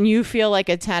room and you feel like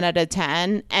a 10 out of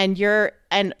 10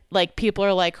 and like people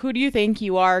are like, who do you think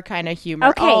you are kind of humor.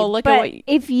 Okay, oh, look but at what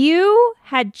if you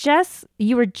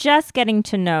were just getting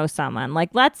to know someone, like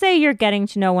let's say you're getting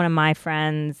to know one of my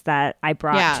friends that I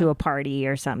brought to a party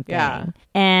or something. Yeah.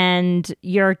 And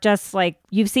you're just like,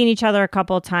 you've seen each other a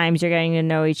couple of times, you're getting to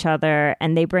know each other,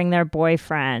 and they bring their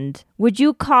boyfriend. Would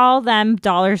you call them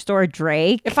Dollar Store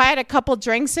Drake? If I had a couple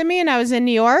drinks in me and I was in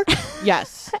New York,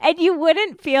 yes. And you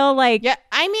wouldn't feel like bad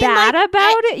like,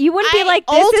 about it? You wouldn't be like,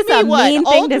 this is a mean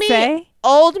thing to say?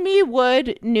 Old me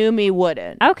would, new me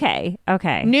wouldn't. Okay.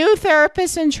 New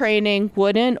therapists in training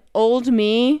wouldn't. Old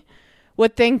me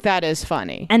would think that is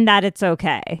funny. And that it's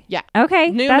okay. Yeah.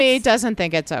 Okay. New me doesn't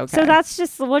think it's okay.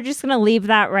 So we're just going to leave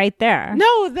that right there.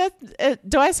 No,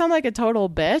 do I sound like a total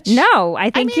bitch? No, I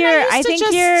think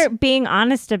you're being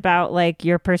honest about like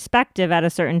your perspective at a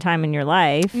certain time in your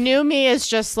life. New me is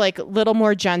just like a little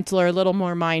more gentler, a little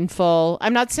more mindful.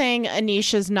 I'm not saying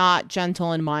Anisha's not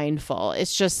gentle and mindful.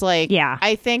 It's just like,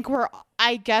 I think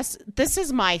I guess this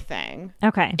is my thing.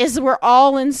 Okay. Is we're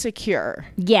all insecure.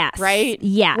 Yes. Right?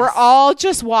 Yes. We're all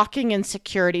just walking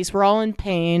insecurities. We're all in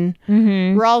pain.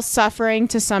 Mm-hmm. We're all suffering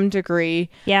to some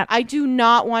degree. Yeah. I do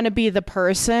not want to be the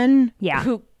person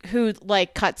who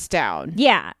like cuts down.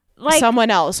 Yeah. Like someone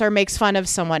else or makes fun of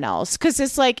someone else. Because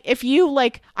it's like, if you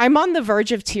like, I'm on the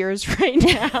verge of tears right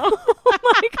now. Oh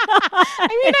my God.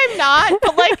 I mean, I'm not,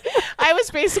 but like, I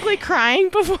was basically crying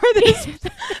before this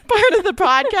part of the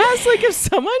podcast. Like, if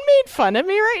someone made fun of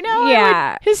me right now,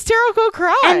 I would hysterical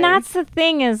cry. And that's the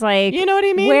thing is, like, you know what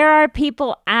I mean? Where are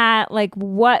people at? Like,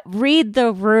 what read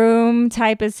the room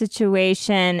type of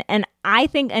situation? And I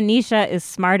think Anisha is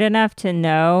smart enough to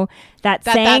know that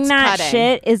saying that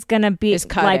shit is going to be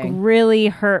like really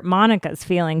hurt Monica's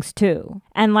feelings too.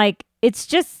 And like, it's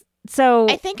just so.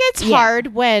 I think it's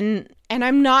hard when, and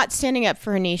I'm not standing up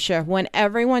for Anisha, when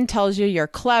everyone tells you you're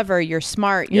clever, you're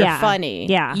smart, you're funny.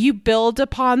 Yeah. You build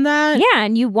upon that. Yeah.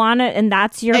 And you want it. And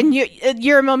that's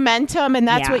your momentum. And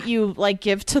that's what you like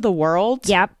give to the world.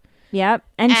 Yep.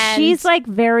 And she's like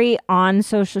very on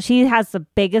social. She has the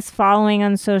biggest following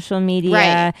on social media.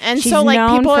 Right. And she's so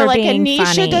like people are like,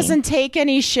 Anisha funny. doesn't take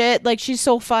any shit. Like, she's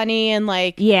so funny and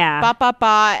like,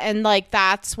 and like,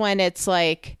 that's when it's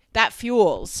like, that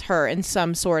fuels her in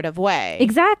some sort of way.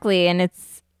 Exactly. And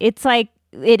it's like,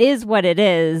 it is what it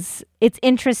is. It's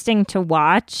interesting to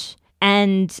watch.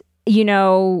 And, you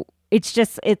know, it's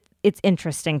just, it's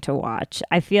interesting to watch.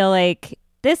 I feel like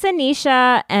this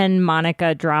Anisha and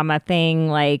Monica drama thing,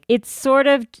 like, it's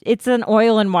an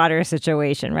oil and water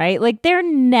situation, right? Like, they're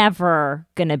never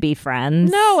gonna be friends.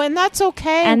 No, and that's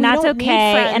okay. And that's okay.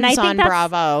 And I think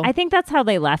Bravo. I think that's how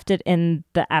they left it in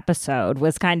the episode,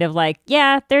 was kind of like,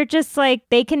 yeah, they're just like,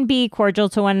 they can be cordial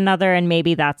to one another, and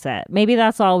maybe that's it. Maybe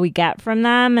that's all we get from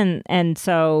them, and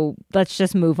so let's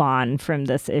just move on from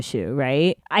this issue,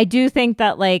 right? I do think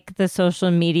that like the social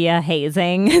media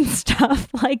hazing and stuff,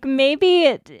 like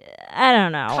maybe I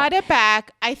don't know. Cut it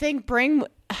back. I think bring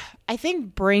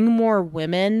more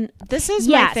women. This is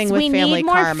my thing with Family Karma. We need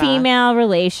more female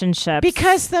relationships.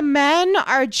 Because the men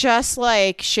are just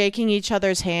like shaking each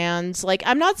other's hands. Like,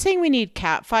 I'm not saying we need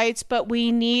cat fights, but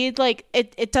we need like,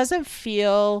 it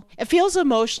feels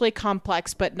emotionally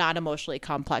complex, but not emotionally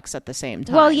complex at the same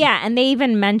time. Well, yeah. And they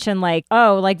even mention like,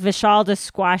 oh, like Vishal just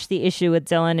squashed the issue with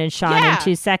Dylan and Sean in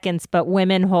 2 seconds, but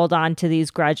women hold on to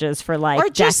these grudges for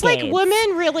like just decades. Like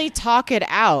women really talk it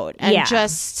out and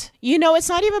just, you know, it's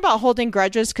not even about holding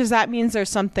grudges, because that means there's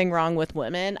something wrong with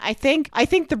women. I think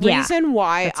the reason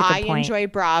why I enjoy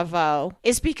Bravo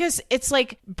is because it's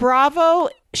like Bravo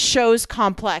shows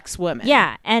complex women.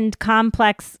 Yeah, and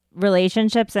complex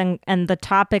relationships, and the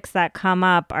topics that come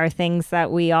up are things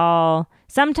that we all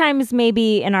sometimes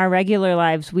maybe in our regular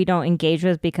lives we don't engage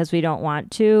with because we don't want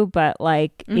to, but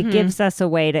like it gives us a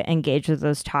way to engage with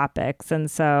those topics. And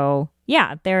so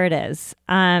yeah, there it is.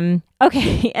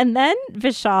 Okay. And then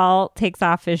Vishal takes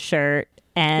off his shirt.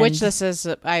 And which this is,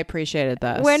 I appreciated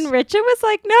this. When Richa was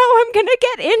like, no, I'm going to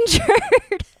get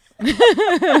injured.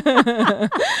 I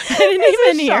didn't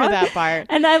even hear that part.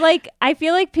 And I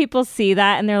feel like people see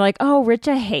that and they're like, oh,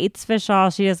 Richa hates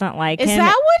Vishal. She doesn't like him. Is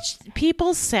that what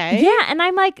people say? Yeah. And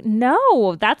I'm like,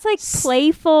 no, that's like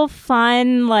playful,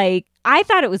 fun. Like, I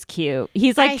thought it was cute.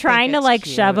 He's like trying to like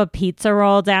shove a pizza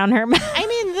roll down her mouth. I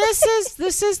mean,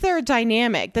 this is their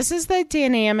dynamic. This is the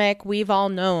dynamic we've all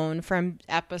known from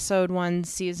episode 1,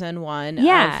 season 1.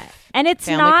 Yeah. And it's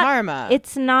Family not Karma.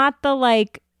 It's not the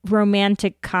like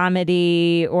romantic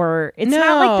comedy, or it's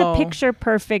not like the picture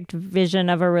perfect vision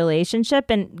of a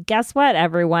relationship. And guess what,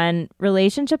 everyone?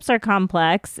 Relationships are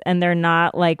complex, and they're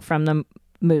not like from the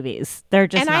movies. They're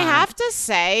just I have to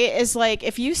say is like,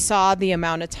 if you saw the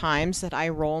amount of times that I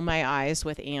roll my eyes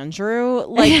with Andrew,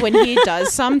 like when he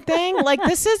does something, like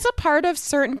this is a part of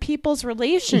certain people's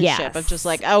relationship of just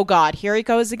like, oh God, here he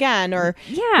goes again, or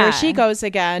here she goes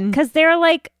again. Because they're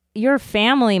like your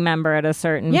family member at a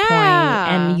certain point,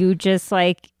 and you just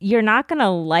like, you're not gonna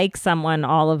like someone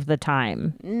all of the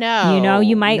time. No, you know,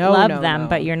 you might love them,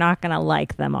 but you're not gonna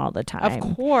like them all the time.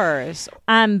 Of course.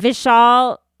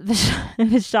 Vishal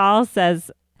says,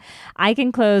 I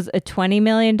can close a $20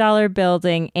 million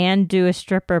building and do a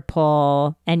stripper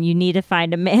pole, and you need to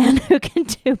find a man who can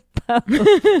do both.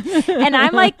 And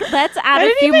I'm like, let's add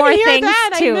a few more things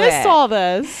to it. I missed all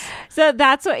this. So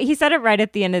that's what he said it right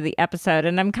at the end of the episode.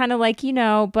 And I'm kind of like, you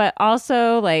know, but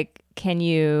also like, can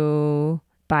you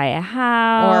buy a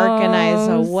house? Organize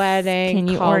a wedding. Can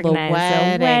you organize a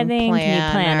wedding? Planner. Can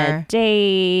you plan a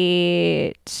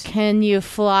date? Can you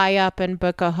fly up and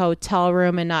book a hotel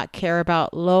room and not care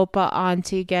about Lopa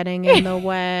auntie getting in the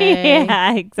way?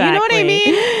 Yeah, exactly. You know what I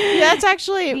mean? That's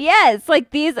actually... Yes,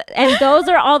 like these, and those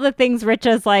are all the things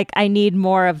Richa's like, I need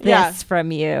more of this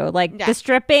from you. Like the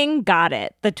stripping, got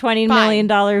it. The $20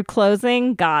 million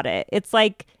closing, got it. It's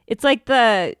like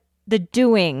the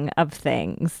doing of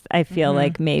things, I feel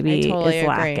like maybe is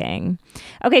lacking.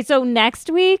 Okay, so next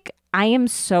week, I am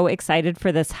so excited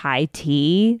for this high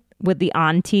tea with the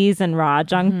aunties and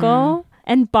Raj uncle.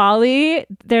 And Bali,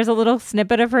 there's a little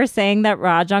snippet of her saying that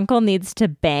Raj Uncle needs to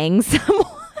bang someone.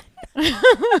 And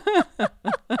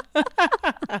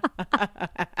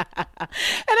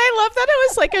I love that it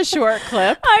was like a short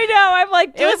clip. I know. I'm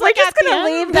like, It was we're like just at the going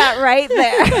to end. leave that right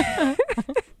there.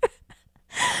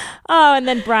 Oh, and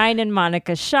then Brian and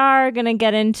Monica Shah are going to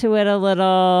get into it a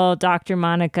little, Dr.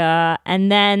 Monica.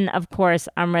 And then, of course,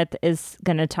 Amrit is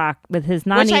going to talk with his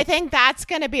Nani. Which I think that's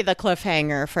going to be the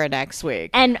cliffhanger for next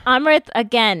week. And Amrit,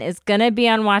 again, is going to be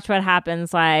on Watch What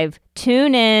Happens Live.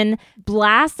 Tune in,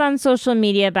 blast on social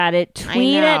media about it,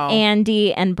 tweet at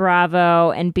Andy and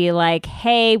Bravo and be like,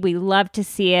 hey, we love to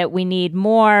see it. We need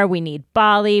more. We need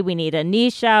Bali. We need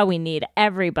Anisha. We need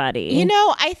everybody. You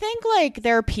know, I think like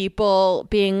there are people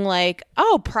being like,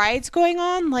 oh, Pride's going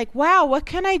on. Like, wow, what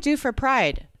can I do for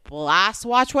Pride? Blast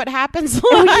Watch What Happens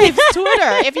Live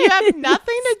Twitter. If you have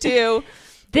nothing to do,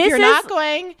 if you're not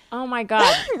going. Oh my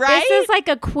God. Right? This is like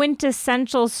a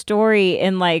quintessential story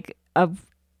in like of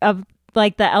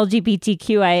like the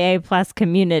LGBTQIA plus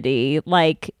community.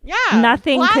 Like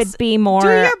nothing could be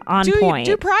more on point.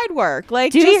 Do Pride work.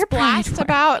 Like do just blast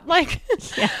about like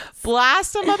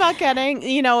blast them about getting,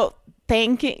 you know,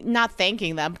 not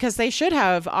thanking them because they should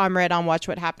have Amrit on Watch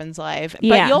What Happens Live.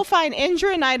 But you'll find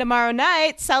Indra and I tomorrow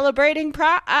night celebrating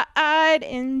Pride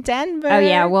in Denver. Oh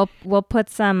yeah, we'll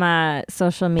put some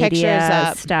social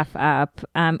media stuff up.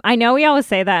 I know we always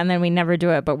say that and then we never do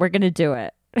it, but we're gonna do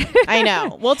it. I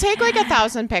know. We'll take like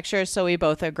 1,000 pictures so we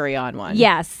both agree on one.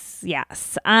 Yes.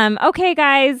 Okay,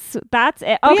 guys, that's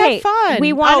it. Okay, we had fun.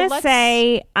 We want to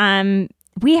say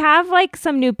we have like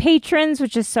some new patrons,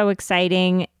 which is so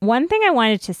exciting. One thing I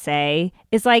wanted to say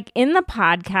is like in the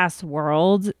podcast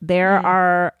world, there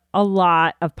are a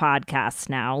lot of podcasts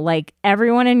now. Like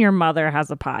everyone and your mother has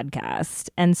a podcast.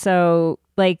 And so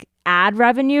like ad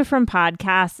revenue from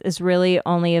podcasts is really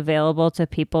only available to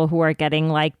people who are getting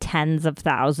like tens of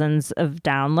thousands of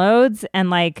downloads.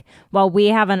 And like, while we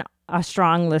have a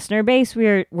strong listener base,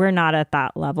 we're not at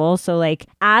that level. So like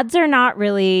ads are not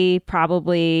really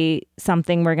probably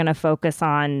something we're going to focus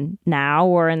on now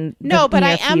or in the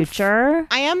near future.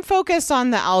 I am focused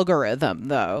on the algorithm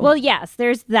though. Well, yes,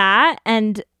 there's that.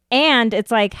 And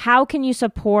it's like, how can you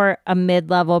support a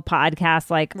mid-level podcast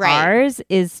like ours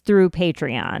is through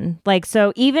Patreon. Like,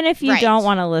 so even if you don't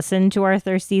want to listen to our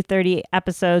Thirsty 30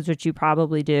 episodes, which you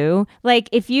probably do, like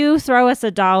if you throw us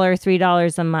 $1,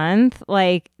 $3 a month,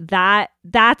 like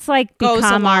that's like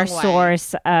become our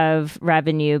source of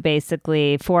revenue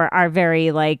basically for our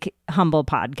very like humble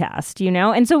podcast, you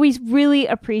know? And so we really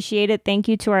appreciate it. Thank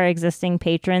you to our existing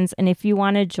patrons. And if you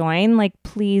want to join, like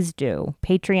please do.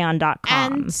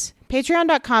 Patreon.com.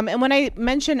 Patreon.com. And when I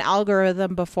mentioned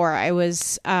algorithm before, I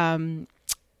was I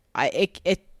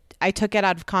took it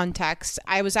out of context.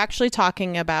 I was actually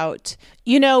talking about,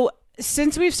 you know,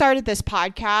 since we've started this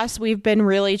podcast, we've been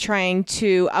really trying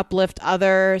to uplift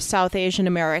other South Asian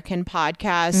American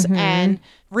podcasts and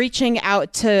reaching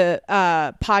out to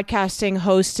podcasting,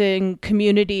 hosting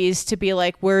communities to be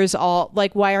like,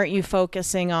 why aren't you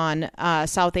focusing on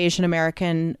South Asian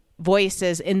American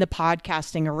voices in the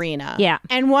podcasting arena? Yeah.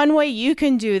 And one way you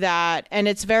can do that, and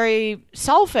it's very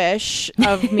selfish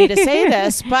of me to say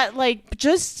this, but like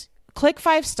just click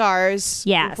 5 stars.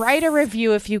 Yes. Write a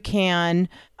review if you can.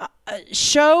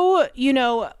 Show, you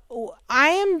know,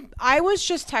 I was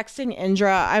just texting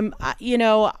Indra.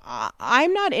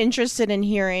 I'm not interested in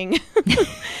hearing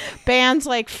bands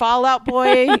like Fall Out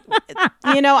Boy.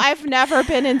 You know, I've never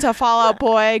been into Fall Out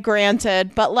Boy,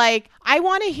 granted, but like I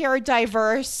want to hear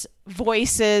diverse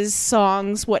voices,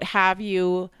 songs, what have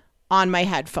you, on my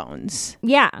headphones.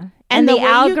 Yeah. And the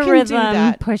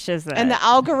algorithm pushes it. And the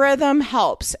algorithm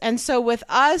helps. And so with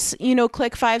us, you know,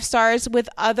 click 5 stars. With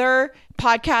other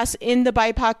podcasts in the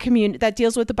BIPOC community that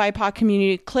deals with the BIPOC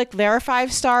community, click their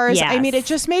 5 stars. Yes. I mean, it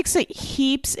just makes it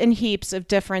heaps and heaps of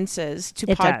differences to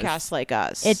podcasts like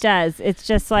us. It does. It's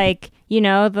just like, you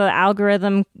know, the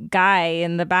algorithm guy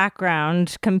in the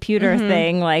background computer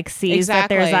thing like sees that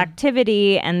there's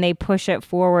activity and they push it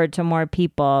forward to more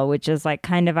people, which is like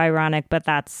kind of ironic, but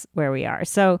that's where we are.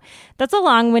 So that's a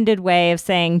long-winded way of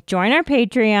saying join our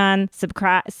Patreon,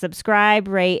 subscribe,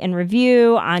 rate, and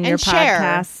review on your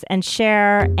podcasts, and share.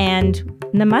 And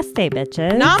namaste,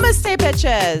 bitches. Namaste,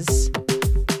 bitches.